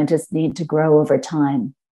that scientists need to grow over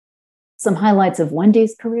time. Some highlights of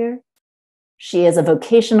Wendy's career. She is a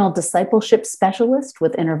vocational discipleship specialist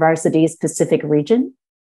with InterVarsity's Pacific region.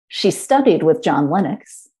 She studied with John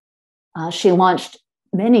Lennox. She launched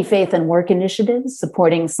many faith and work initiatives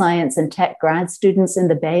supporting science and tech grad students in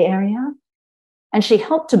the Bay Area. And she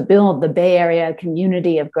helped to build the Bay Area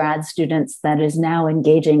community of grad students that is now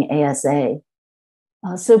engaging ASA.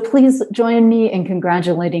 So please join me in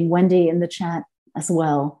congratulating Wendy in the chat as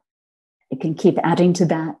well. You can keep adding to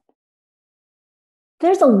that.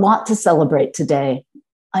 There's a lot to celebrate today.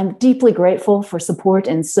 I'm deeply grateful for support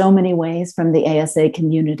in so many ways from the ASA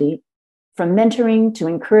community. From mentoring to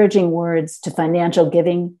encouraging words to financial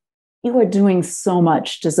giving, you are doing so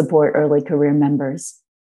much to support early career members.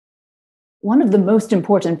 One of the most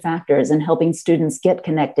important factors in helping students get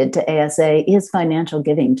connected to ASA is financial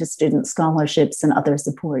giving to student scholarships and other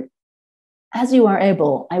support. As you are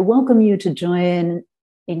able, I welcome you to join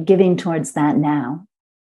in giving towards that now.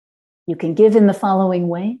 You can give in the following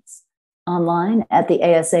ways. Online at the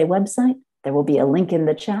ASA website, there will be a link in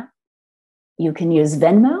the chat. You can use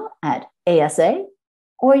Venmo at ASA,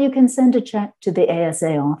 or you can send a check to the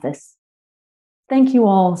ASA office. Thank you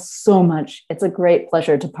all so much. It's a great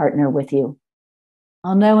pleasure to partner with you.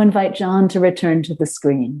 I'll now invite John to return to the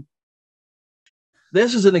screen.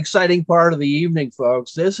 This is an exciting part of the evening,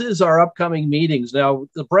 folks. This is our upcoming meetings. Now,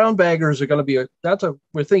 the brown baggers are going to be,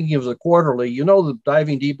 we're thinking of as a quarterly. You know, the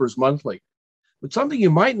Diving Deeper is monthly. But something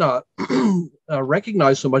you might not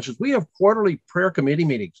recognize so much is we have quarterly prayer committee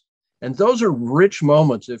meetings. And those are rich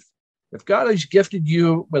moments. If God has gifted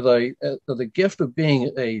you with the gift of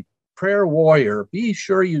being a prayer warrior, be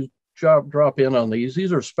sure you drop in on these.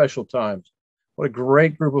 These are special times. What a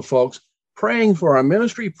great group of folks praying for our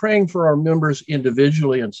ministry, praying for our members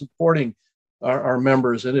individually and supporting our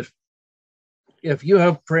members. And if if you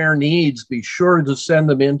have prayer needs, be sure to send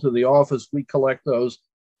them into the office. We collect those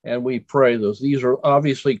and we pray those. These are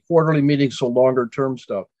obviously quarterly meetings, so longer term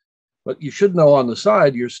stuff. But you should know on the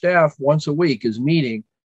side, your staff once a week is meeting,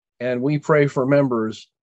 and we pray for members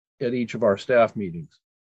at each of our staff meetings.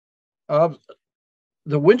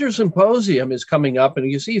 The Winter Symposium is coming up, and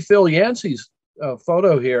you see Phil Yancey's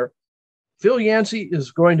photo here. Phil Yancey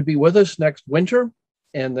is going to be with us next winter,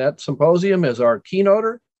 and that symposium is our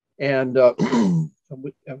keynoter, and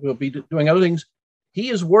we'll be doing other things. He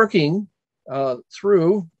is working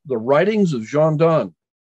through the writings of Jean Donne,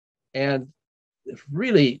 and it's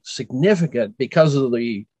really significant because of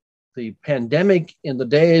the pandemic in the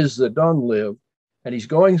days that Donne lived, and he's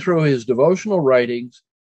going through his devotional writings,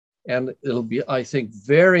 and it'll be, I think,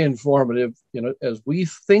 very informative, as we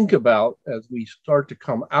think about, as we start to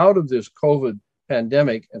come out of this COVID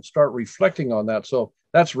pandemic and start reflecting on that. So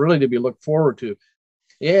that's really to be looked forward to.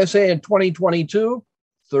 The ASA in 2022,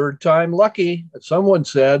 third time lucky, as someone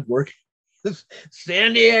said, we're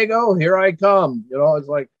San Diego, here I come. It's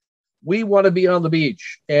like, we want to be on the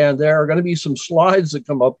beach, and there are going to be some slides that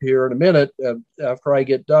come up here in a minute after I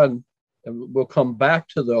get done, and we'll come back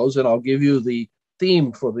to those, and I'll give you the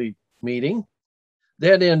theme for the meeting.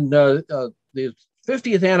 Then in the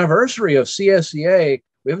 50th anniversary of CSCA,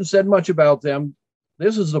 we haven't said much about them.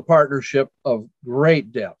 This is a partnership of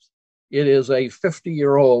great depth. It is a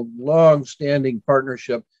 50-year-old, long-standing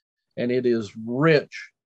partnership, and it is rich.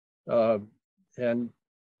 And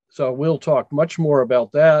so we'll talk much more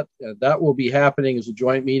about that. That will be happening as a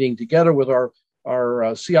joint meeting together with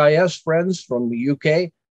our CIS friends from the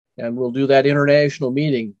UK, and we'll do that international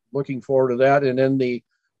meeting. Looking forward to that. And then the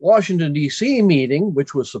Washington, D.C. meeting,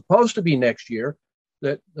 which was supposed to be next year,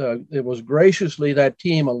 that it was graciously that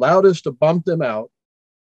team allowed us to bump them out,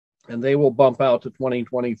 and they will bump out to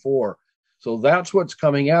 2024. So that's what's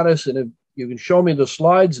coming at us. And if you can show me the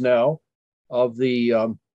slides now of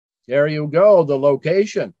the, there you go, the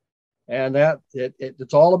location. And that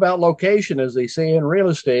it's all about location, as they say in real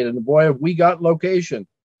estate. And boy, have we got location,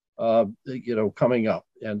 coming up.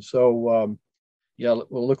 And so,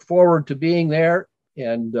 we'll look forward to being there.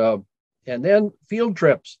 And then field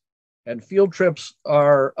trips. And field trips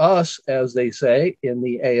are us, as they say in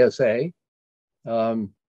the ASA.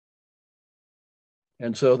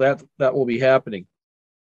 And so that will be happening.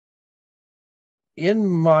 In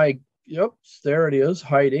my, there it is,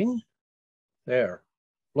 hiding there.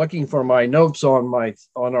 Looking for my notes on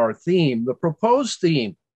our theme, the proposed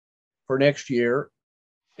theme for next year.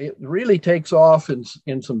 It really takes off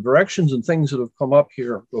in some directions and things that have come up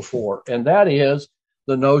here before, and that is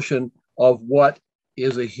the notion of what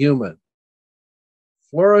is a human.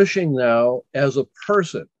 Flourishing now as a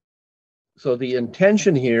person. So the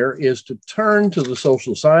intention here is to turn to the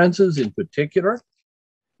social sciences in particular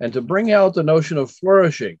and to bring out the notion of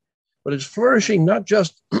flourishing. But it's flourishing not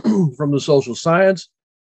just from the social science,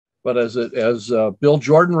 but as Bill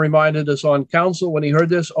Jordan reminded us on council when he heard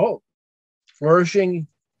this, flourishing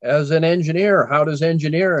as an engineer. How does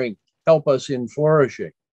engineering help us in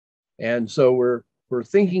flourishing? And so we're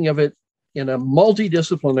thinking of it in a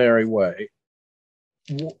multidisciplinary way.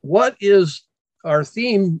 What is our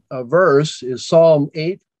theme verse is Psalm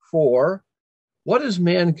 8:4. What is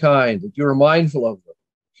mankind that you're mindful of them?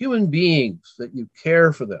 Human beings that you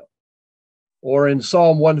care for them. Or in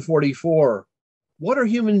Psalm 144, what are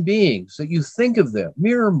human beings that you think of them?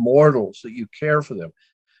 Mere mortals that you care for them.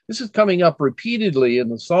 This is coming up repeatedly in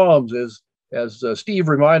the Psalms, as Steve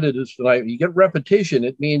reminded us tonight. You get repetition,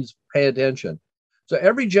 it means pay attention. So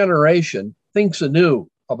every generation thinks anew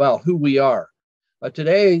about who we are.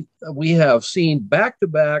 Today, we have seen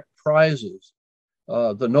back-to-back prizes.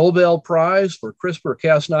 The Nobel Prize for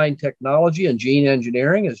CRISPR-Cas9 technology and gene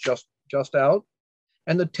engineering is just out.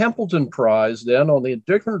 And the Templeton Prize, then, on the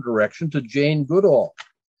different direction to Jane Goodall,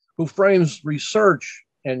 who frames research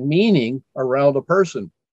and meaning around a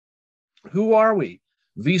person. Who are we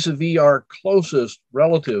vis-a-vis our closest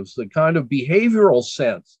relatives, the kind of behavioral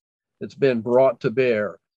sense that's been brought to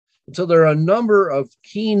bear? And so there are a number of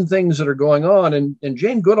keen things that are going on. And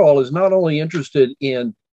Jane Goodall is not only interested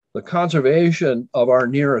in the conservation of our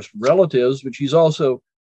nearest relatives, but she's also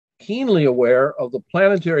keenly aware of the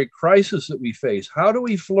planetary crisis that we face. How do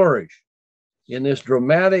we flourish in this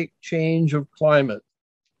dramatic change of climate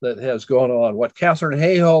that has gone on? What Catherine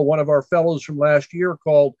Hayhoe, one of our fellows from last year,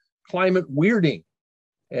 called climate weirding.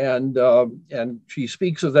 And she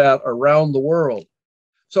speaks of that around the world.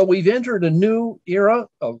 So we've entered a new era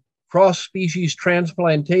of cross-species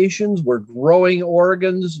transplantations. We're growing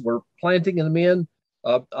organs. We're planting them in.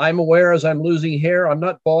 I'm aware as I'm losing hair, I'm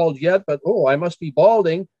not bald yet, but I must be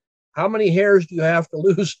balding. How many hairs do you have to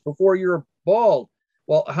lose before you're bald.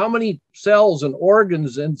 Well, how many cells and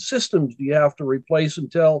organs and systems do you have to replace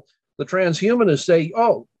until the transhumanists say,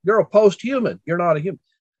 oh, you're a post-human, you're not a human?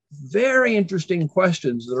 Very interesting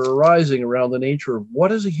questions that are arising around the nature of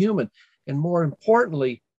what is a human, and more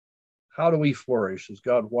importantly, how do we flourish as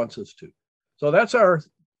God wants us to? So that's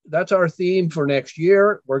our theme for next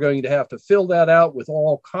year. We're going to have to fill that out with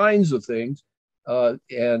all kinds of things.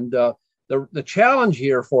 The challenge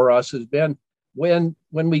here for us has been when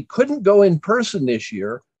we couldn't go in person this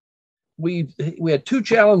year, we had two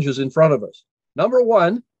challenges in front of us. Number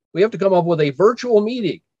one, we have to come up with a virtual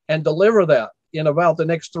meeting and deliver that in about the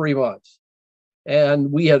next 3 months.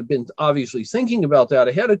 And we had been obviously thinking about that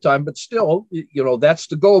ahead of time, but still, that's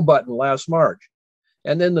the go button last March.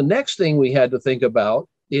 And then the next thing we had to think about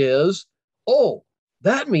is, oh,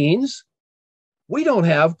 that means we don't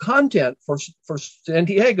have content for San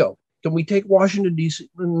Diego. Can we take Washington, D.C.?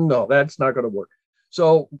 No, that's not going to work.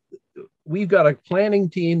 So we've got a planning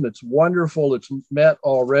team that's wonderful. It's met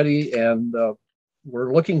already, and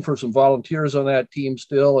we're looking for some volunteers on that team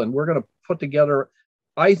still. And we're going to put together,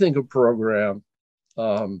 I think, a program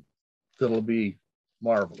that'll be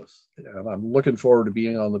marvelous. And I'm looking forward to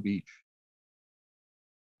being on the beach.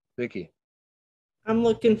 Vicki. I'm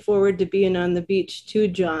looking forward to being on the beach too,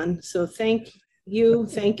 John. So thank you,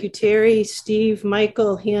 Terry, Steve,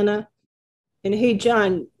 Michael, Hannah. And hey,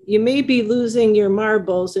 John, you may be losing your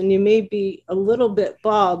marbles and you may be a little bit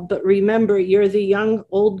bald, but remember, you're the young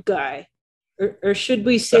old guy. Or should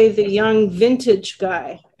we say the young vintage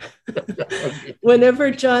guy?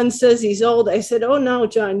 Whenever John says he's old, I said, oh no,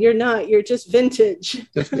 John, you're not. You're just vintage.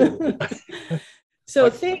 So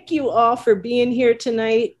thank you all for being here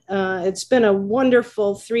tonight. It's been a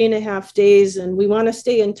wonderful 3.5 days, and we want to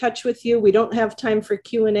stay in touch with you. We don't have time for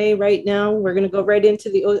Q&A right now. We're going to go right into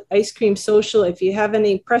the ice cream social. If you have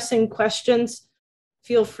any pressing questions,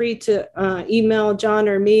 feel free to email John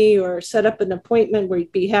or me or set up an appointment.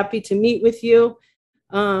 We'd be happy to meet with you.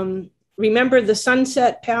 Remember, the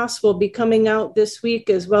Sunset Pass will be coming out this week,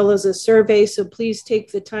 as well as a survey, so please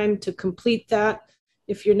take the time to complete that.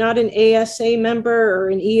 If you're not an ASA member or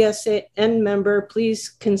an ESN member, please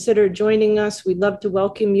consider joining us. We'd love to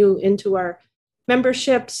welcome you into our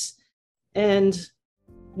memberships. And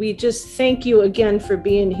we just thank you again for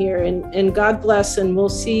being here, and God bless, and we'll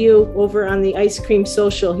see you over on the ice cream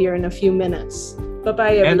social here in a few minutes.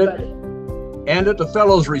 Bye-bye, everybody. And at the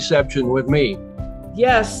fellows reception with me.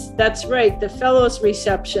 Yes, that's right. The fellows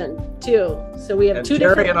reception too. So we have and two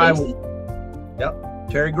Terry different places.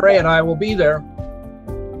 Terry Gray and I will be there.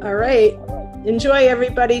 All right. Enjoy,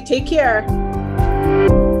 everybody. Take care.